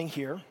was coming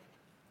here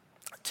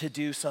to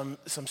do some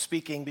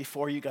speaking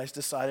before you guys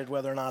decided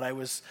whether or not I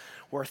was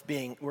worth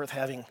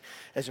having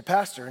as your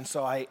pastor. And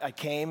so I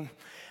came,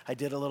 I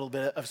did a little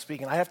bit of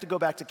speaking. I have to go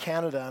back to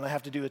Canada, and I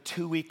have to do a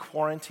 2-week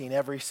quarantine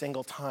every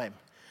single time.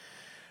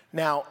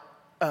 Now,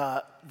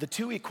 the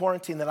 2-week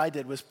quarantine that I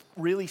did was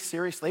really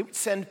serious. They would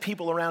send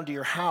people around to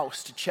your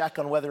house to check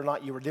on whether or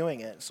not you were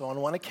doing it. So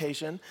on one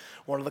occasion,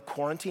 one of the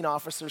quarantine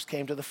officers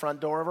came to the front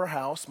door of our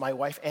house. My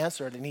wife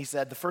answered, and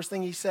the first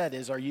thing he said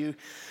is, "Are you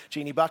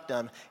Jeannie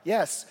Bucknam?"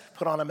 "Yes."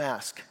 "Put on a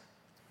mask." Can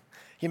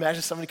you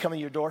imagine somebody coming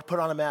to your door, put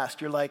on a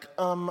mask? You're like,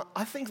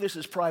 I think this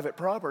is private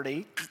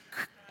property.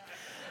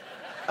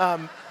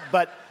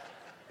 But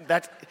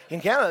in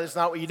Canada, that's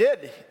not what you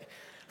did.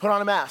 Put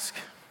on a mask.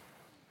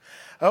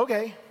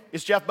 Okay.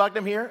 Is Jeff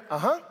Bucknam here?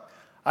 Uh-huh.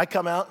 I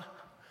come out.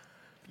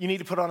 You need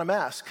to put on a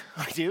mask.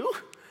 I do?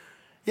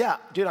 Yeah,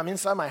 dude, I'm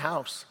inside my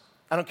house.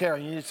 I don't care.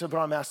 You need to put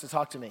on a mask to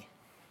talk to me.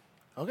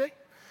 Okay.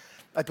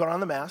 I put on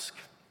the mask.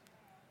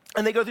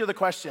 And they go through the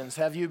questions.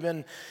 Have you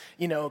been,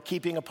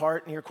 keeping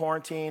apart in your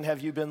quarantine?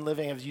 Have you been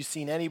living? Have you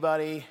seen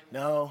anybody?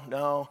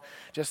 No.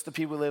 Just the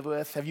people we live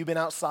with. Have you been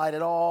outside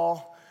at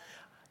all?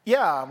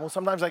 Yeah, well,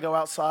 sometimes I go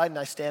outside and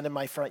I stand in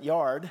my front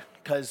yard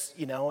because,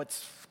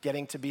 it's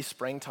getting to be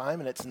springtime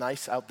and it's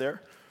nice out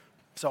there.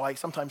 So I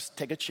sometimes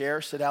take a chair,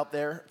 sit out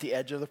there at the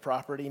edge of the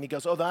property, and he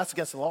goes, "Oh, that's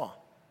against the law."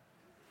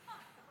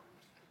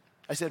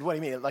 I said, what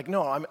do you mean? Like,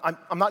 no,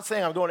 I'm not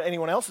saying I'm going to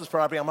anyone else's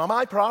property. I'm on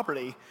my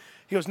property.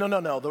 He goes, no.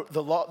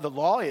 The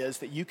law is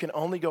that you can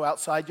only go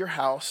outside your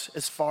house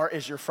as far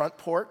as your front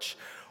porch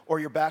or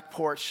your back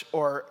porch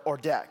or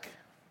deck.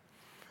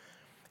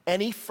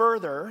 Any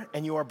further,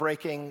 and you are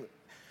breaking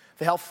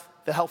the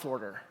health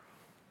order.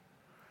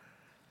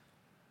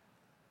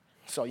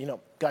 So,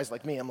 guys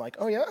like me, I'm like,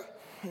 oh yeah?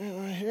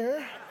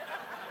 Here?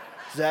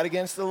 Is that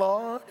against the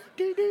law?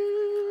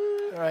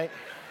 All right.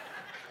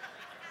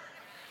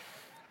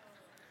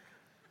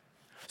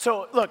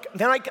 So, look,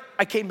 then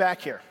I came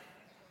back here.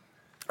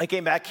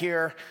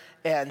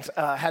 And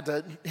had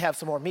to have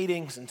some more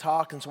meetings and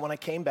talk. And so when I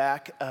came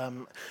back,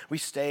 we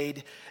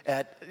stayed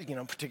at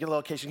a particular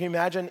location. Can you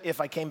imagine if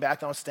I came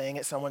back and I was staying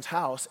at someone's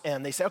house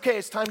and they say, okay,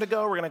 it's time to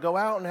go. We're going to go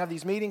out and have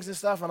these meetings and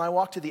stuff. And I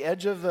walk to the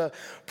edge of the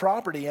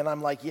property and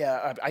I'm like,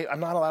 yeah, I'm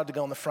not allowed to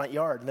go in the front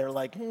yard. And they're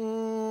like,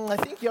 I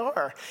think you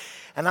are.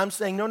 And I'm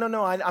saying, no,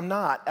 I'm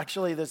not.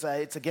 Actually,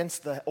 it's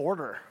against the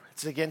order.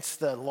 It's against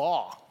the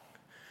law.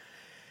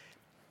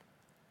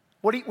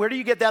 Where do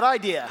you get that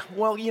idea?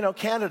 Well,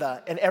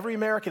 Canada. And every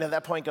American at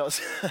that point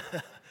goes,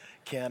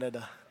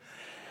 Canada.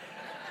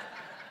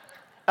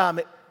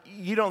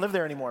 You don't live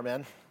there anymore,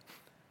 man.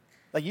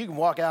 Like, you can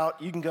walk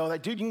out, you can go,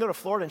 dude, you can go to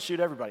Florida and shoot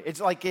everybody.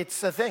 It's like,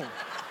 it's a thing.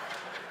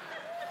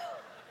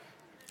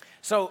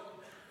 So,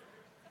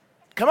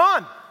 come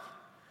on.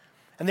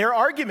 And their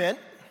argument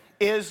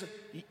is,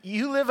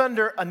 you live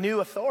under a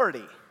new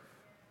authority.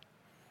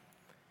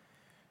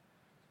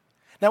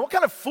 Now, what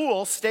kind of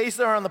fool stays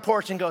there on the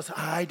porch and goes,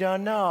 I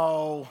don't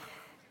know,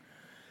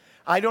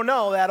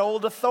 that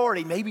old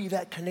authority, maybe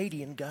that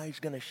Canadian guy's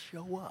going to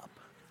show up.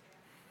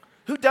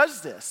 Who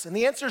does this? And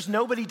the answer is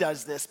nobody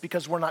does this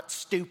because we're not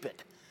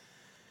stupid.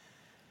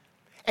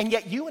 And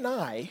yet you and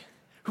I,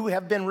 who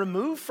have been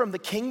removed from the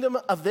kingdom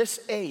of this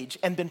age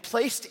and been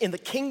placed in the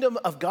kingdom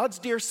of God's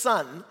dear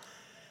Son,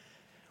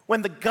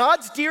 when the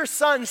God's dear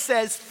Son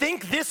says,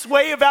 think this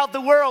way about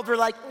the world, we're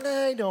like,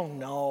 I don't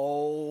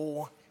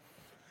know.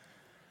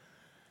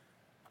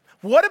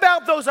 What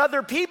about those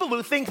other people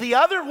who think the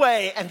other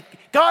way? And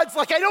God's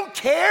like, I don't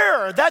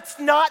care. It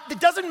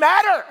doesn't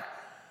matter.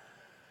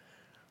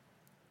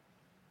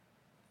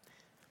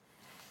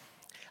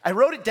 I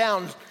wrote it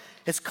down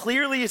as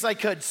clearly as I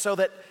could so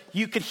that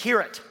you could hear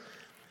it.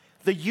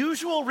 The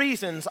usual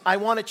reasons I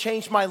want to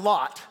change my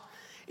lot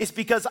is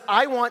because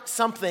I want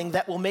something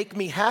that will make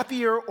me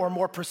happier or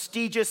more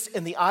prestigious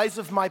in the eyes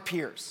of my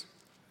peers.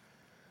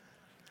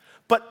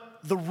 But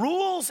the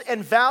rules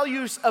and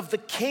values of the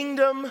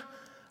kingdom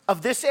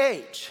of this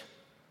age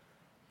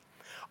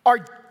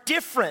are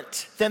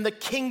different than the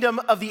kingdom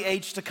of the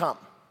age to come.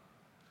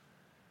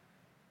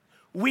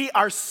 We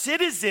are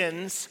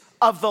citizens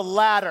of the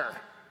latter.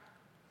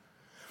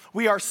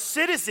 We are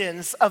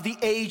citizens of the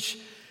age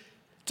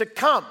to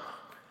come.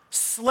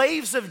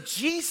 Slaves of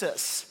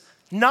Jesus,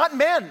 not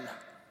men. Amen.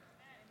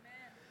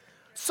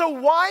 So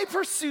why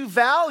pursue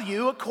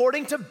value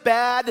according to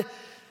bad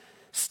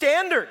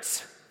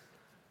standards?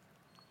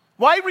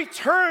 Why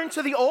return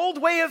to the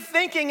old way of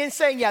thinking and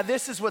saying, yeah,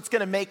 this is what's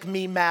going to make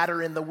me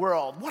matter in the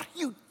world? What are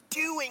you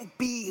doing?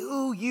 Be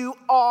who you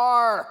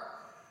are.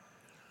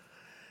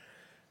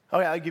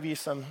 Okay, I'll give you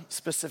some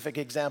specific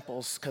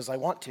examples because I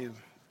want to.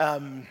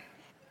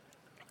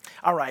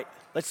 All right,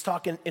 let's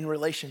talk in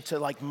relation to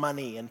like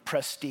money and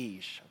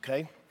prestige,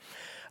 okay?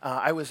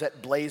 I was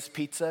at Blaze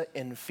Pizza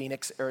in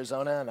Phoenix,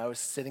 Arizona, and I was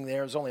sitting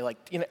there. It was only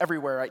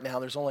everywhere right now,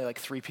 there's only like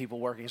 3 people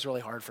working. It's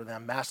really hard for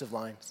them, massive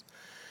lines.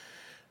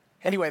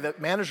 Anyway, the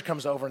manager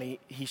comes over and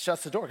he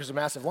shuts the door because there's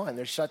a massive line.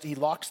 He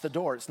locks the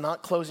door. It's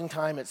not closing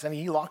time.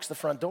 He locks the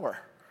front door.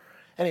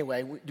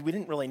 Anyway, we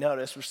didn't really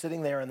notice. We're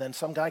sitting there, and then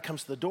some guy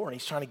comes to the door, and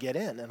he's trying to get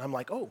in. And I'm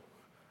like, oh,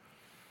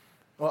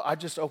 well, I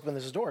just opened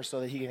this door so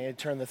that he can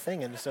turn the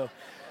thing in. So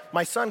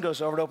my son goes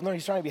over to open the door.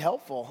 He's trying to be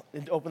helpful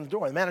and open the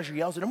door. And the manager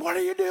yells at him, what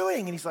are you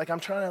doing? And he's like, I'm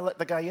trying to let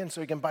the guy in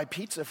so he can buy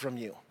pizza from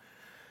you.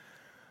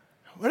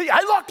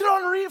 I locked it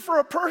on for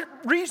a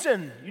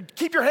reason. You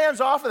keep your hands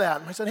off of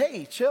that. And I said,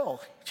 hey,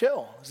 chill.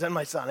 Then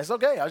my son, it's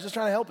okay. I was just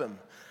trying to help him.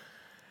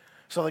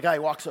 So the guy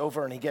walks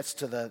over and he gets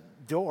to the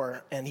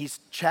door and he's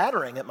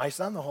chattering at my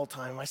son the whole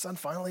time. My son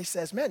finally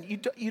says, man,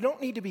 you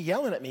don't need to be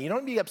yelling at me. You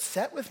don't need to be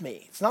upset with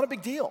me. It's not a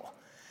big deal.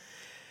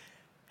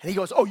 And he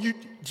goes, do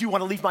you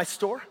want to leave my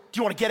store? Do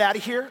you want to get out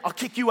of here? I'll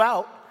kick you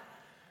out.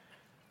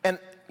 And,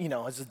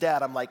 as a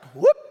dad, I'm like,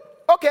 whoop,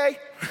 okay.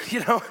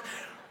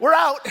 We're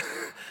out.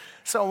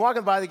 So I'm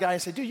walking by the guy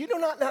and say, dude, you do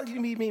not need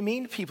to be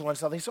mean to people and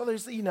something. So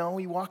there's,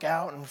 we walk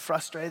out and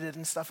frustrated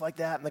and stuff like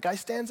that. And the guy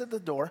stands at the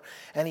door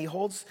and he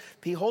holds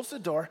the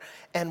door.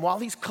 And while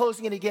he's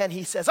closing it again,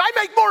 he says, I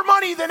make more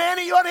money than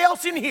anybody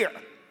else in here.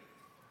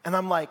 And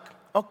I'm like,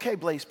 okay,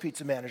 Blaze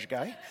Pizza manager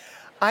guy.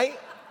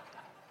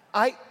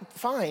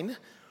 Fine.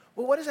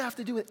 Well, what does it have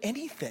to do with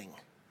anything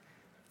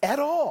at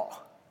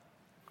all?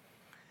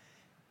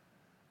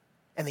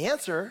 And the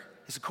answer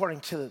is,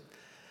 according to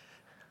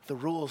the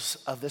rules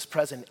of this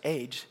present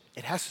age,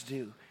 it has to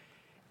do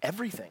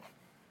everything.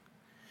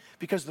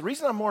 Because the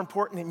reason I'm more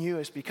important than you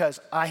is because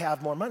I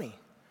have more money.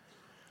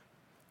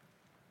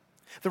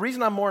 The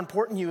reason I'm more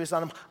important to you is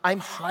I'm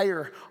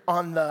higher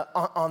on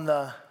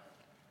the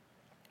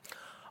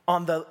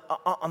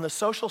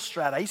social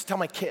strata. I used to tell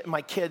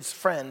my kids'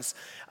 friends,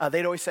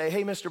 they'd always say,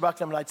 "Hey, Mr.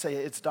 Bucknam," and I'd say,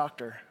 "It's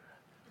Dr.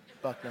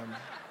 Bucknam."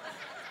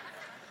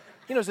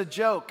 It's a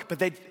joke, but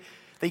they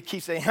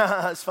keep saying,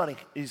 "Ha, it's funny."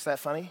 Is that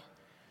funny?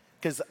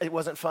 Because it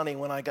wasn't funny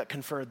when I got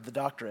conferred the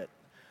doctorate.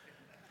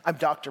 I'm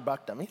Dr.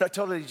 Bucknam.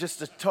 Totally just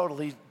to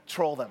totally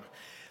troll them.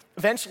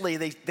 Eventually,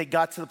 they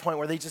got to the point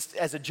where they just,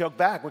 as a joke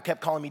back,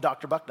 kept calling me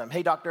Dr. Bucknam.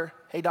 "Hey, doctor.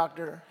 Hey,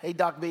 doctor. Hey,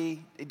 Doc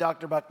B. Hey,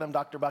 Dr. Bucknam,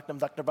 Dr. Bucknam,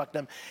 Dr.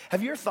 Bucknam."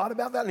 Have you ever thought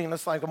about that?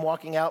 It's like I'm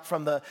walking out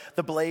from the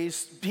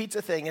Blaze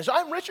Pizza thing. Is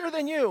 "I'm richer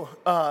than you."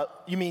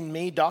 You mean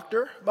me,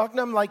 Dr.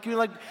 Bucknam?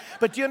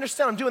 But do you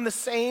understand? I'm doing the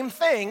same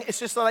thing. It's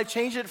just that I've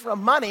changed it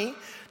from money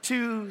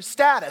to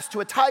status, to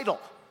a title.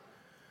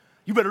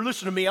 "You better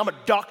listen to me. I'm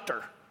a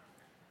doctor."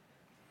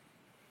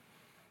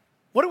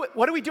 What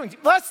are we doing?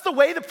 That's the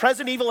way the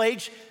present evil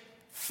age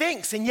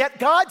thinks, and yet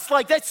God's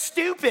like, that's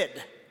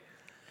stupid.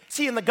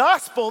 See, in the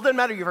gospel, it doesn't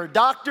matter if you're a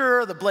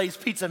doctor, the Blaze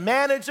Pizza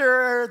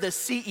manager, the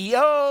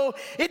CEO.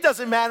 It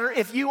doesn't matter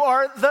if you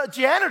are the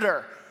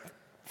janitor.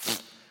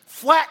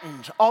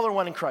 Flattened, all are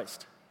one in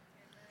Christ.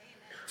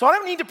 So I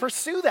don't need to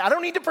pursue that. I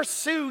don't need to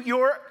pursue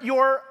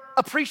your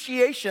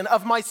appreciation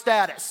of my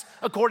status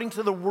according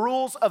to the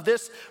rules of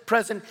this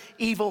present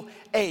evil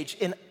age.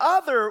 In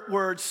other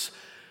words,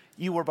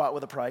 you were bought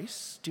with a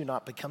price. Do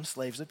not become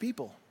slaves of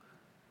people.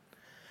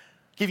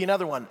 Give you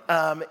another one.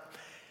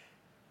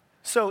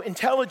 So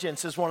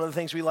intelligence is one of the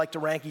things we like to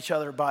rank each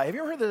other by. Have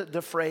you ever heard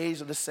the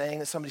phrase or the saying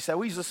that somebody said,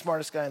 "Well, he's the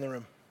smartest guy in the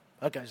room"?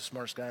 That guy's the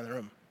smartest guy in the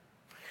room.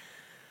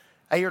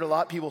 I hear it a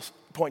lot. People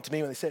point to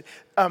me when they say,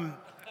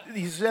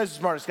 "He's the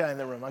smartest guy in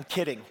the room." I'm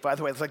kidding. By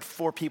the way, there's like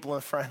 4 people in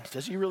the front.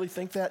 Does he really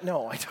think that?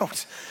 No, I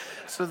don't.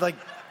 So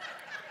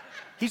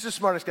he's the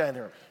smartest guy in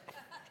the room.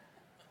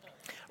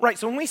 Right,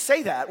 so when we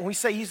say that, when we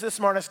say he's the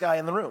smartest guy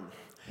in the room,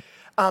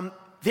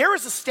 there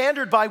is a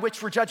standard by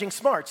which we're judging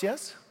smarts,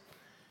 yes?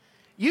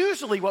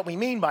 Usually what we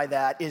mean by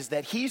that is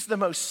that he's the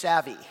most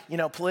savvy,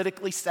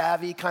 politically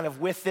savvy, kind of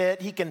with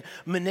it. He can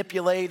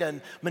manipulate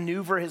and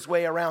maneuver his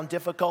way around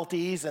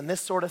difficulties and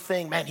this sort of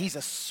thing. Man, he's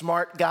a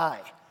smart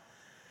guy.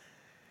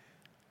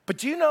 But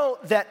do you know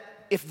that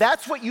if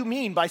that's what you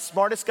mean by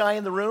smartest guy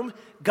in the room,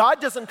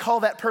 God doesn't call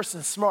that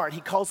person smart.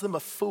 He calls them a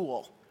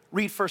fool.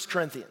 Read 1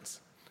 Corinthians.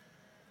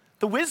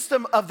 The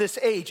wisdom of this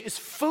age is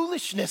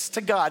foolishness to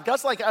God.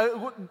 God's like,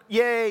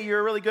 "Yay,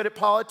 you're really good at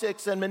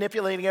politics and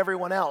manipulating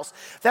everyone else."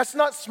 That's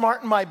not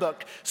smart in my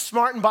book.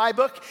 Smart in my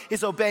book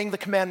is obeying the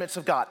commandments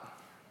of God.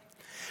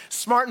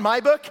 Smart in my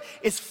book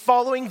is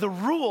following the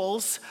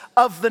rules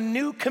of the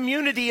new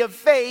community of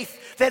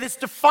faith that is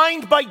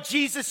defined by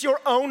Jesus,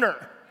 your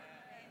owner.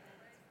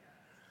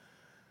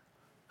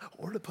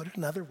 Or to put it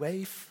another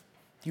way,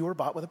 you were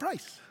bought with a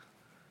price.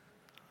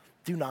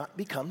 Do not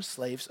become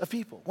slaves of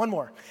people. One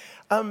more.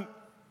 I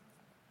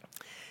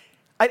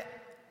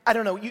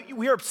don't know.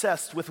 We are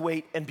obsessed with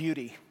weight and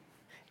beauty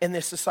in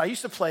this society. I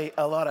used to play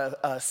a lot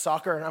of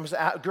soccer, and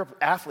I grew up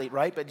athlete,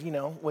 right? But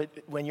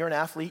when you're an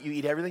athlete, you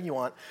eat everything you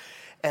want,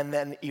 and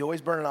then you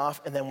always burn it off.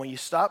 And then when you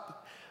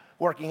stop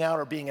working out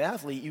or being an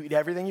athlete, you eat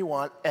everything you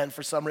want, and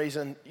for some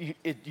reason,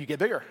 you get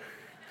bigger.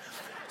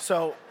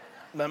 So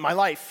my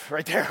life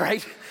right there,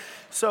 right?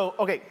 So,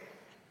 okay.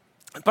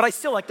 But I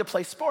still like to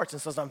play sports, and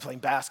sometimes I'm playing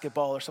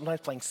basketball or sometimes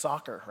playing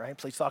soccer, right? I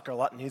play soccer a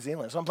lot in New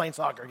Zealand. So I'm playing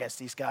soccer against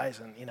these guys,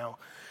 and,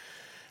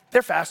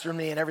 they're faster than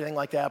me and everything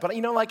like that. But,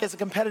 as a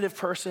competitive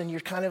person, you're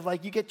kind of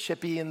like, you get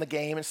chippy in the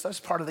game, and that's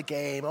part of the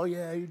game. "Oh,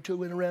 yeah, you two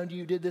went around,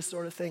 you did this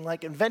sort of thing."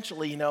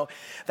 Eventually,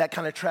 that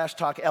kind of trash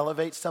talk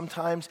elevates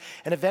sometimes.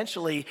 And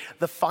eventually,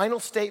 the final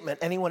statement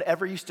anyone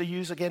ever used to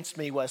use against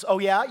me was, "Oh,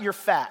 yeah, you're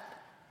fat."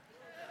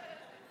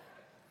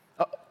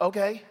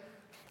 Okay.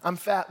 I'm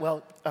fat.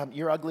 Well,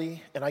 you're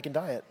ugly, and I can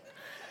diet.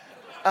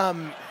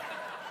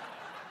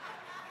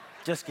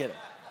 Just kidding.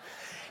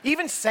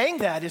 Even saying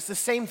that is the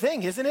same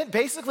thing, isn't it?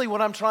 Basically,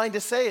 what I'm trying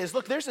to say is,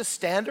 look, there's a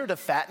standard of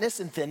fatness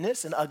and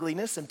thinness and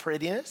ugliness and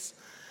prettiness.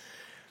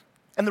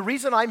 And the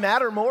reason I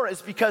matter more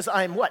is because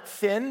I'm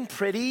thin,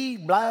 pretty,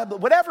 blah, blah,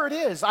 whatever it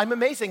is. I'm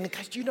amazing.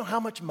 Because do you know how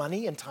much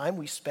money and time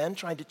we spend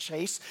trying to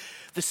chase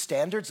the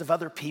standards of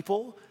other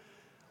people?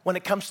 When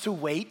it comes to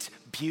weight,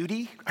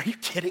 beauty, are you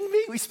kidding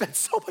me? We spend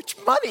so much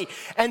money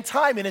and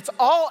time, and it's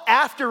all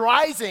after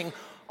rising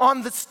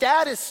on the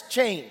status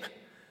chain.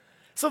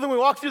 So then we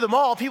walk through the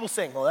mall, people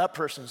saying, "Well, that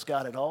person's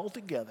got it all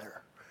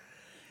together."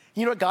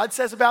 You know what God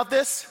says about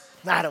this?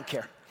 I don't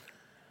care.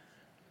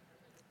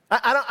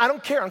 I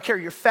don't care. I don't care.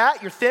 You're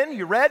fat, you're thin,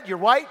 you're red, you're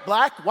white,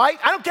 black, white.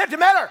 I don't care. It doesn't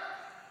matter.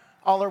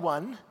 All are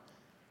one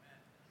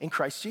in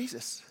Christ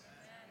Jesus.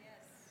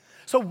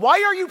 So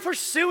why are you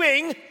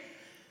pursuing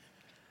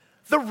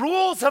the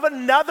rules of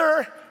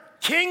another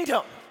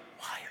kingdom?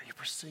 Why are you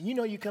pursuing?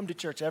 You come to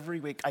church every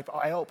week.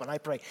 I hope and I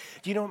pray.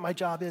 Do you know what my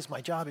job is?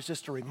 My job is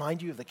just to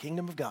remind you of the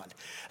kingdom of God.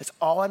 That's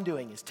all I'm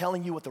doing, is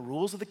telling you what the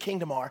rules of the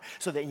kingdom are,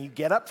 so that you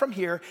get up from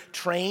here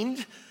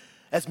trained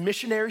as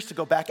missionaries to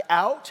go back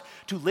out,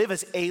 to live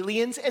as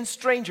aliens and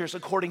strangers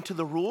according to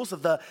the rules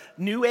of the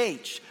new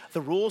age,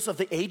 the rules of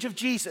the age of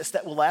Jesus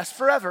that will last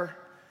forever.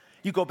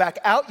 You go back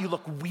out, you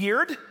look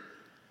weird,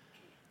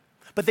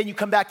 but then you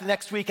come back the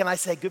next week and I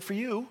say, good for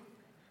you,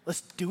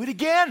 let's do it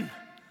again.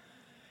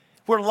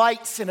 We're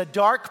lights in a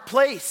dark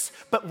place,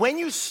 but when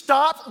you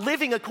stop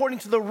living according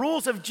to the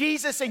rules of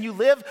Jesus and you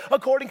live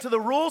according to the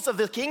rules of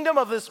the kingdom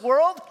of this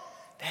world,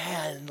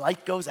 then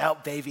light goes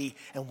out, baby,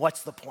 and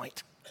what's the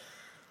point?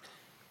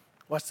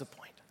 What's the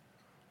point?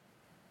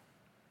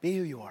 Be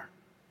who you are.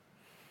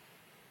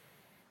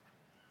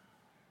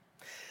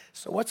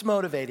 So what's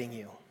motivating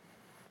you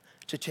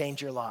to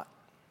change your lot?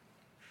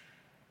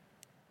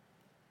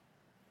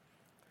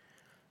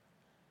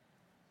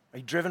 Are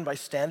you driven by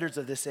standards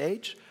of this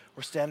age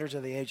or standards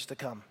of the age to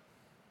come?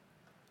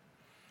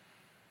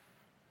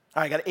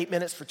 All right, I got 8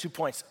 minutes for 2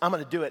 points. I'm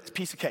going to do it. It's a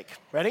piece of cake.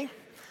 Ready?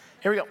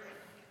 Here we go.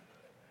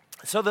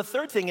 So the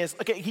third thing is,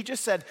 okay, he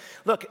just said,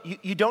 look,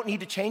 you don't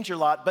need to change your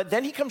lot. But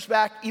then he comes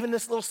back, even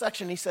this little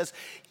section, he says,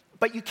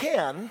 but you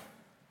can.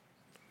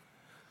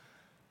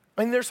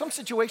 I mean, there's some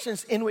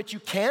situations in which you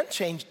can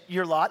change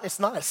your lot. It's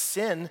not a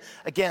sin.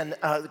 Again,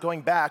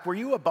 going back, were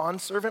you a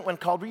bondservant when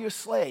called? Were you a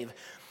slave?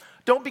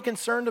 Don't be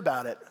concerned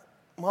about it.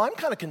 Well, I'm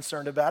kind of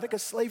concerned about it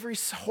because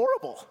slavery's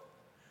horrible.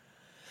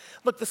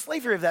 Look, the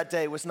slavery of that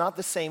day was not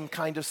the same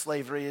kind of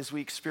slavery as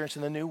we experience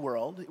in the New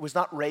World. It was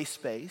not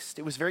race-based.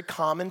 It was very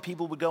common.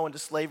 People would go into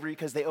slavery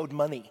because they owed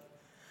money.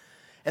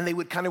 And they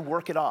would kind of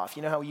work it off.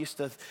 You know how we used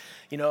to,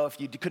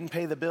 if you couldn't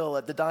pay the bill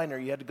at the diner,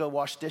 you had to go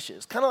wash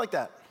dishes. Kind of like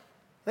that.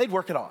 They'd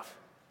work it off.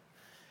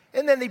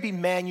 And then they'd be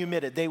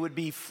manumitted. They would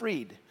be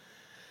freed.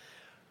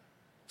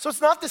 So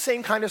it's not the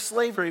same kind of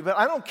slavery, but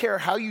I don't care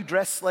how you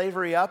dress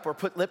slavery up or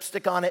put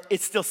lipstick on it,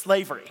 it's still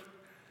slavery.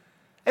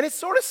 And it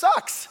sort of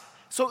sucks.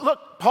 So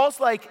look, Paul's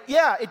like,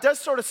 yeah, it does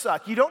sort of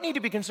suck. You don't need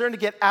to be concerned to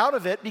get out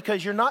of it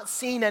because you're not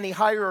seen any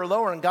higher or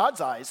lower in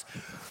God's eyes.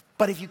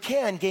 But if you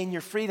can gain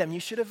your freedom,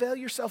 you should avail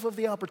yourself of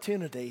the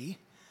opportunity.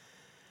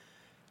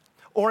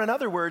 Or in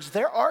other words,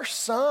 there are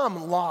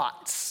some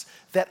lots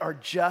that are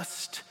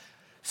just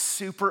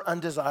super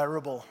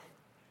undesirable.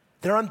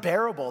 They're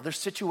unbearable. There's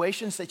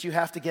situations that you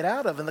have to get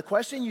out of. And the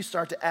question you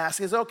start to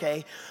ask is,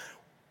 okay,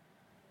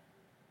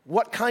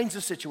 what kinds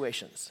of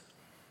situations?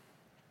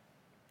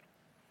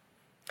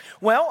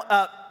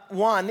 Well,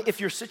 one, if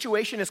your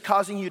situation is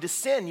causing you to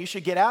sin, you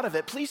should get out of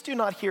it. Please do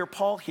not hear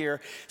Paul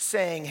here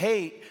saying,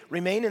 hey,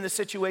 remain in the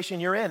situation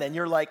you're in. And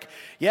you're like,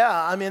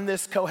 yeah, I'm in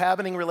this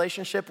cohabiting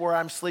relationship where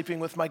I'm sleeping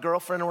with my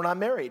girlfriend and we're not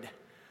married.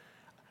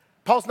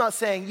 Paul's not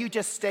saying, you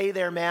just stay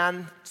there,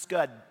 man, it's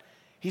good.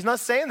 He's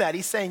not saying that.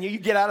 He's saying, you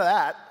get out of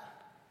that.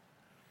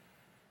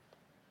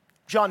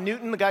 John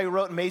Newton, the guy who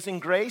wrote Amazing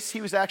Grace,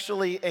 he was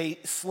actually a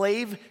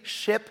slave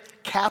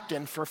ship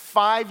captain for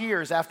 5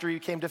 years after he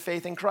came to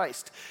faith in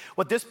Christ.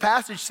 What this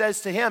passage says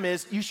to him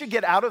is, you should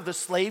get out of the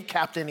slave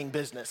captaining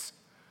business.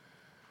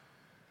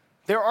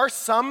 There are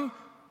some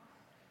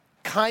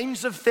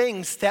kinds of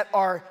things that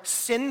are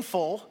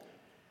sinful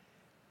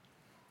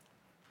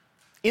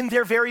in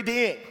their very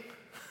being.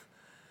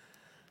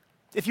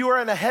 If you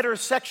are in a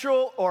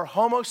heterosexual or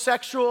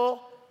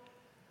homosexual,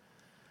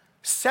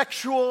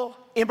 sexual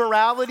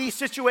immorality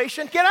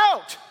situation, get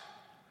out.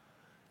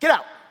 Get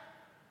out.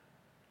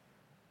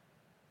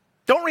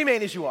 Don't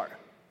remain as you are.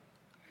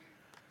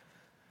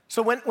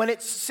 So when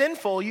it's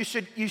sinful, you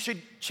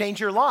should change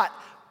your lot.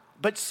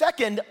 But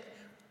second,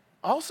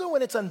 also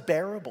when it's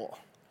unbearable.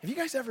 Have you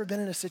guys ever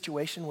been in a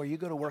situation where you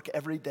go to work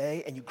every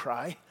day and you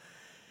cry?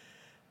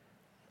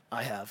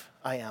 I have.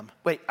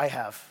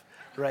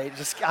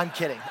 Right? I'm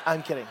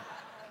kidding.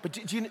 But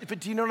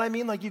do you know what I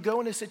mean? Like you go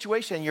in a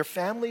situation and your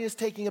family is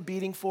taking a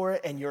beating for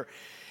it and you're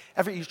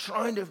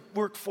trying to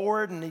work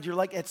forward and you're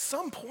like, at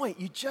some point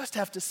you just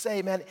have to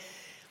say, man,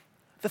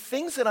 the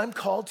things that I'm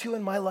called to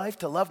in my life,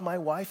 to love my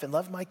wife and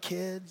love my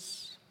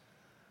kids,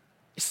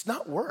 it's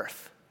not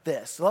worth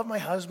this. To love my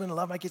husband and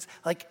love my kids,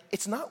 like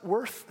it's not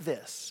worth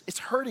this. It's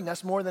hurting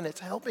us more than it's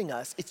helping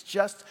us. It's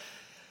just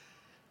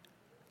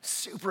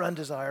super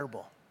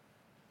undesirable.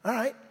 All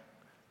right.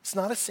 It's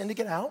not a sin to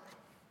get out.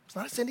 It's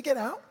not a sin to get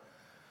out.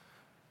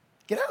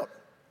 Get out.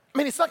 I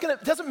mean,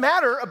 it doesn't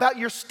matter about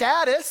your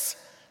status.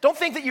 Don't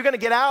think that you're going to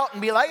get out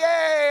and be like,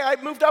 hey, I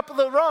moved up a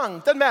little wrong.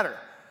 Doesn't matter.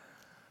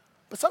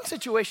 But some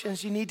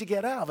situations you need to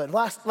get out of. And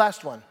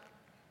last one.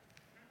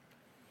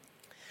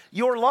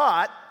 Your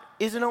lot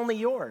isn't only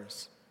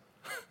yours.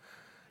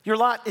 Your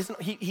lot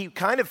isn't, he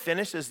kind of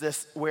finishes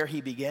this where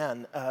he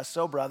began.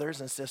 So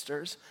brothers and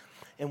sisters,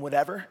 in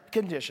whatever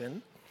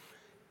condition,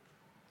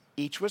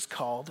 each was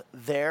called,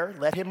 there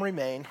let him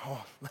remain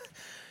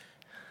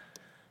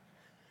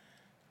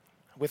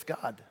with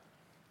God.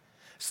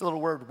 This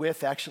little word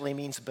with actually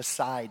means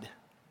beside.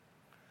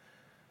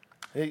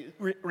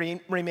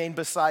 Remain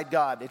beside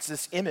God. It's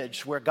this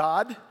image where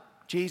God,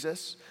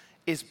 Jesus,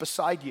 is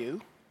beside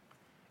you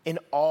in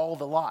all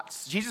the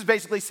lots. Jesus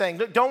basically saying,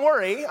 look, don't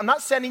worry, I'm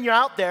not sending you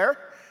out there.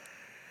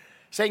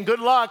 Saying, good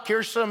luck,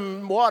 here's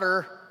some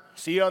water.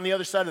 See you on the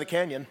other side of the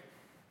canyon.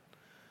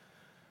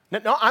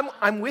 No,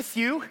 I'm with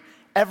you,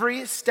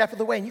 Every step of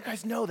the way. And you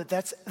guys know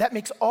that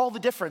makes all the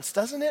difference,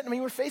 doesn't it? I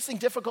mean, we're facing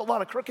difficult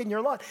lot of crook in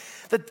your lot.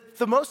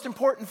 The most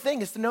important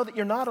thing is to know that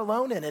you're not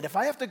alone in it. If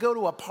I have to go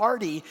to a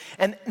party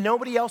and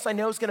nobody else I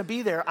know is going to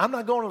be there, I'm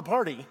not going to the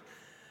party.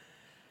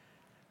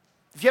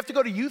 If you have to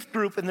go to youth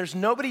group and there's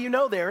nobody you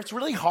know there, it's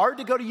really hard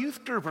to go to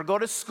youth group or go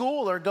to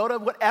school or go to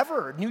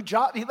whatever, new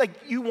job. Like,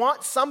 you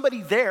want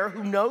somebody there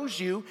who knows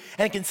you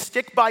and can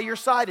stick by your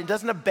side and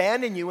doesn't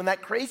abandon you when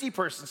that crazy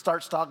person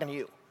starts talking to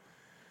you.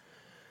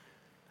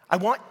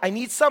 I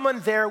need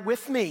someone there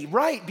with me,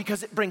 right?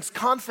 Because it brings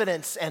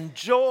confidence and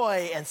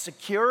joy and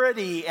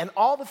security and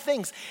all the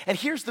things. And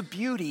here's the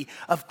beauty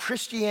of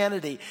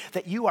Christianity,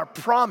 that you are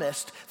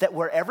promised that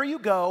wherever you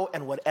go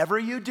and whatever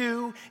you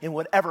do, in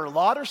whatever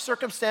lot or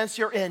circumstance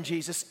you're in,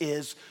 Jesus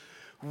is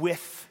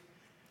with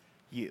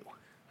you,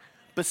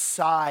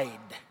 beside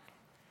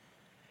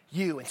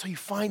you. And so you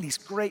find these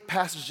great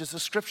passages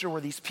of scripture where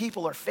these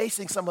people are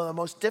facing some of the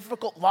most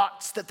difficult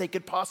lots that they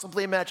could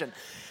possibly imagine.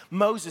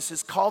 Moses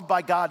is called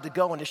by God to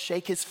go and to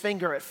shake his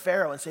finger at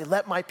Pharaoh and say,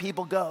 let my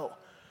people go.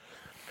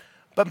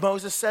 But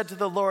Moses said to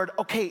the Lord,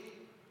 okay,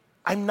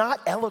 I'm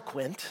not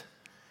eloquent,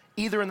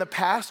 either in the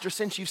past or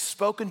since you've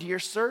spoken to your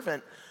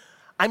servant.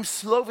 I'm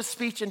slow of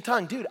speech and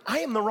tongue. Dude, I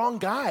am the wrong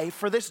guy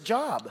for this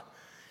job.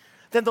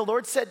 Then the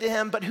Lord said to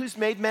him, but who's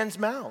made men's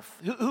mouth?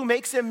 Who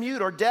makes him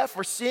mute or deaf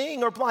or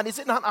seeing or blind? Is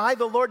it not I,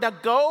 the Lord? Now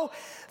go,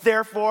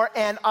 therefore,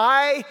 and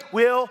I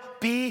will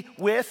be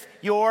with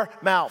your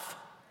mouth.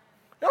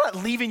 I'm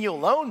not leaving you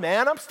alone,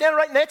 man. I'm standing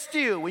right next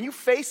to you. When you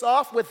face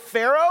off with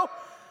Pharaoh,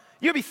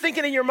 you'll be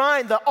thinking in your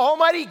mind, the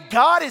Almighty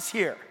God is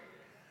here.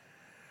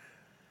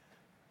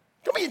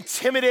 Don't be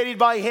intimidated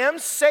by him.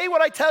 Say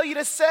what I tell you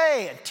to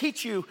say and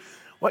teach you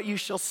what you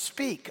shall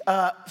speak.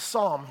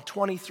 Psalm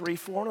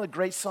 23:4, one of the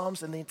great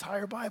Psalms in the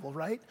entire Bible,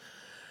 right?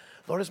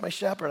 Lord is my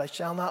shepherd, I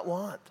shall not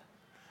want.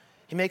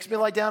 He makes me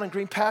lie down in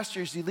green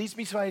pastures. He leads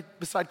me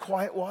beside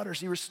quiet waters.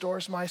 He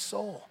restores my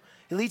soul.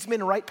 He leads me in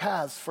the right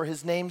paths for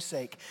his name's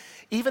sake.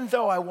 Even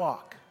though I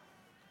walk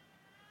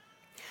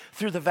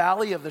through the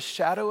valley of the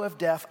shadow of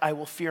death, I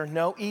will fear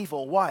no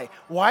evil. Why?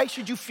 Why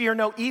should you fear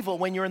no evil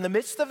when you're in the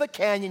midst of a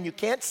canyon, you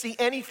can't see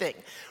anything?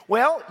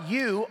 Well,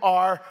 you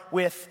are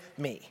with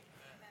me.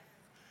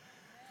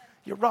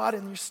 Your rod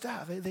and your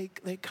staff,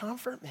 they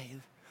comfort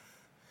me.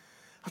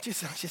 Don't you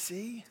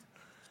see?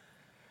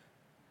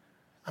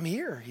 I'm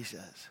here, he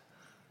says.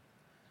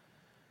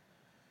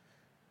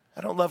 I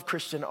don't love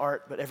Christian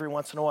art, but every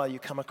once in a while you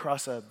come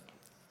across a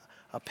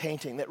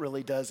painting that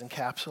really does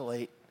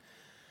encapsulate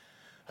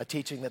a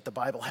teaching that the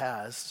Bible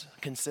has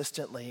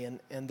consistently,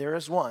 and there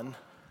is one.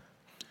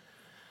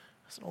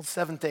 It's an old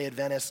Seventh-day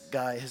Adventist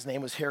guy. His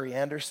name was Harry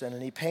Anderson,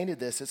 and he painted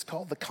this. It's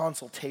called The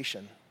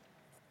Consultation.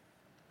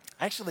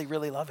 I actually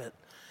really love it.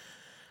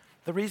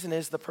 The reason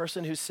is the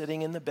person who's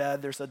sitting in the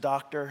bed, there's a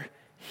doctor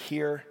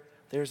here,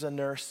 there's a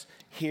nurse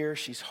here,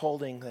 she's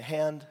holding the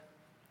hand.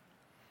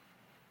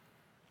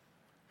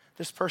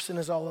 This person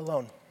is all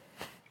alone.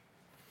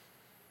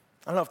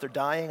 I don't know if they're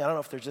dying, I don't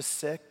know if they're just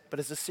sick, but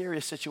it's a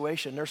serious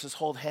situation. Nurses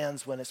hold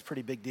hands when it's a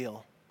pretty big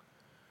deal.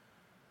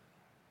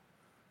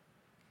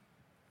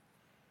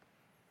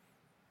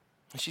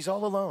 And she's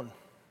all alone.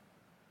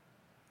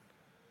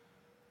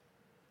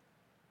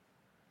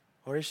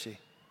 Or is she?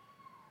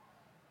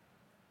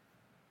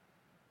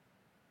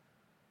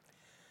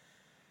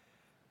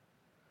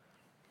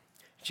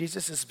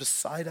 Jesus is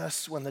beside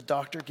us when the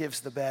doctor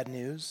gives the bad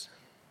news.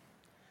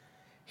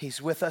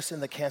 He's with us in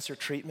the cancer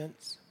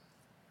treatments.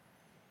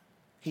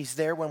 He's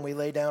there when we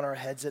lay down our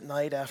heads at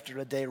night after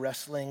a day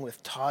wrestling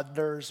with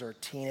toddlers or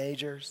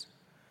teenagers.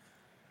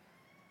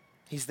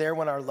 He's there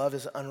when our love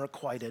is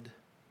unrequited.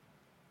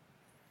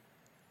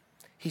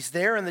 He's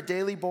there in the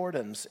daily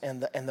boredoms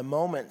and the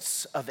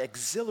moments of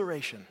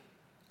exhilaration.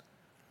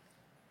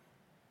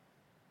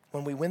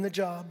 When we win the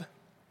job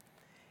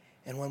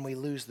and when we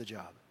lose the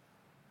job.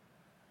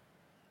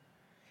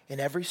 In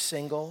every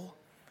single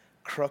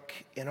crook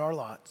in our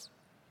lots,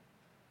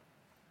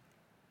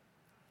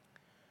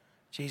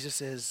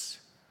 Jesus is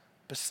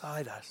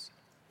beside us.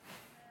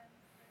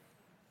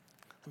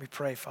 Let me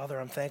pray. Father,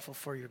 I'm thankful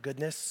for your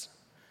goodness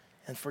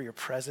and for your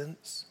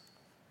presence.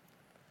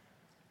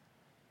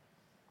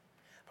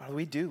 Father,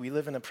 we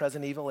live in a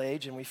present evil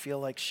age, and we feel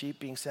like sheep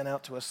being sent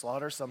out to a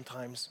slaughter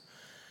sometimes.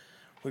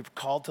 We're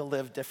called to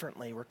live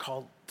differently. We're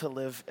called to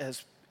live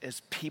as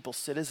people,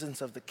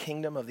 citizens of the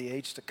kingdom of the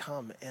age to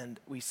come, and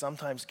we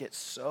sometimes get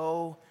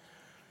so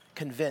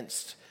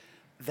convinced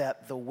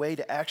that the way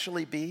to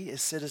actually be is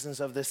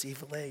citizens of this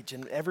evil age.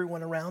 And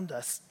everyone around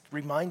us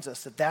reminds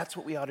us that that's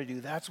what we ought to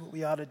do. That's what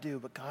we ought to do.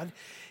 But God,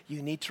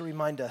 you need to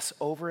remind us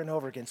over and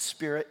over again.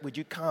 Spirit, would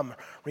you come,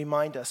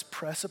 remind us,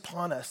 press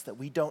upon us that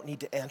we don't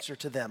need to answer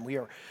to them. We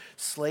are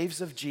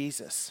slaves of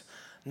Jesus,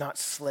 not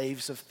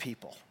slaves of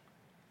people.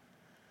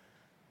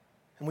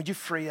 And would you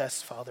free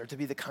us, Father, to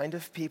be the kind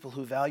of people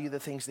who value the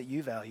things that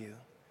you value,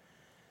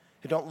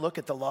 who don't look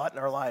at the lot in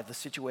our life, the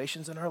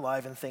situations in our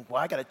life, and think, well,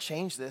 I got to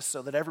change this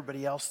so that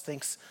everybody else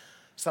thinks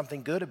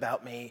something good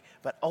about me,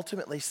 but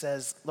ultimately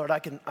says, Lord, I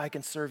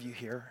can serve you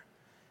here,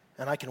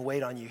 and I can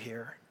wait on you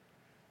here,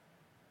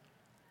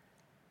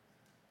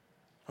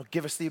 Oh,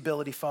 give us the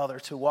ability, Father,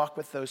 to walk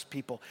with those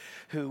people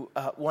who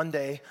one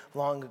day,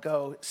 long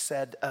ago,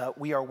 said,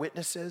 we are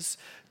witnesses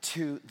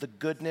to the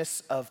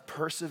goodness of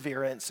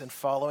perseverance and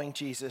following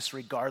Jesus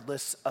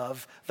regardless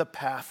of the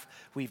path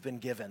we've been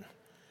given.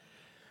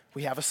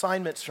 We have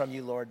assignments from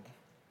you, Lord.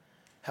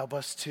 Help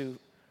us to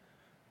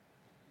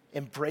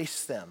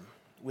embrace them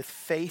with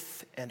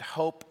faith and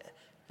hope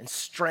and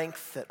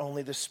strength that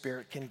only the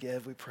Spirit can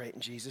give. We pray it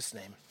in Jesus'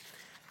 name.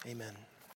 Amen.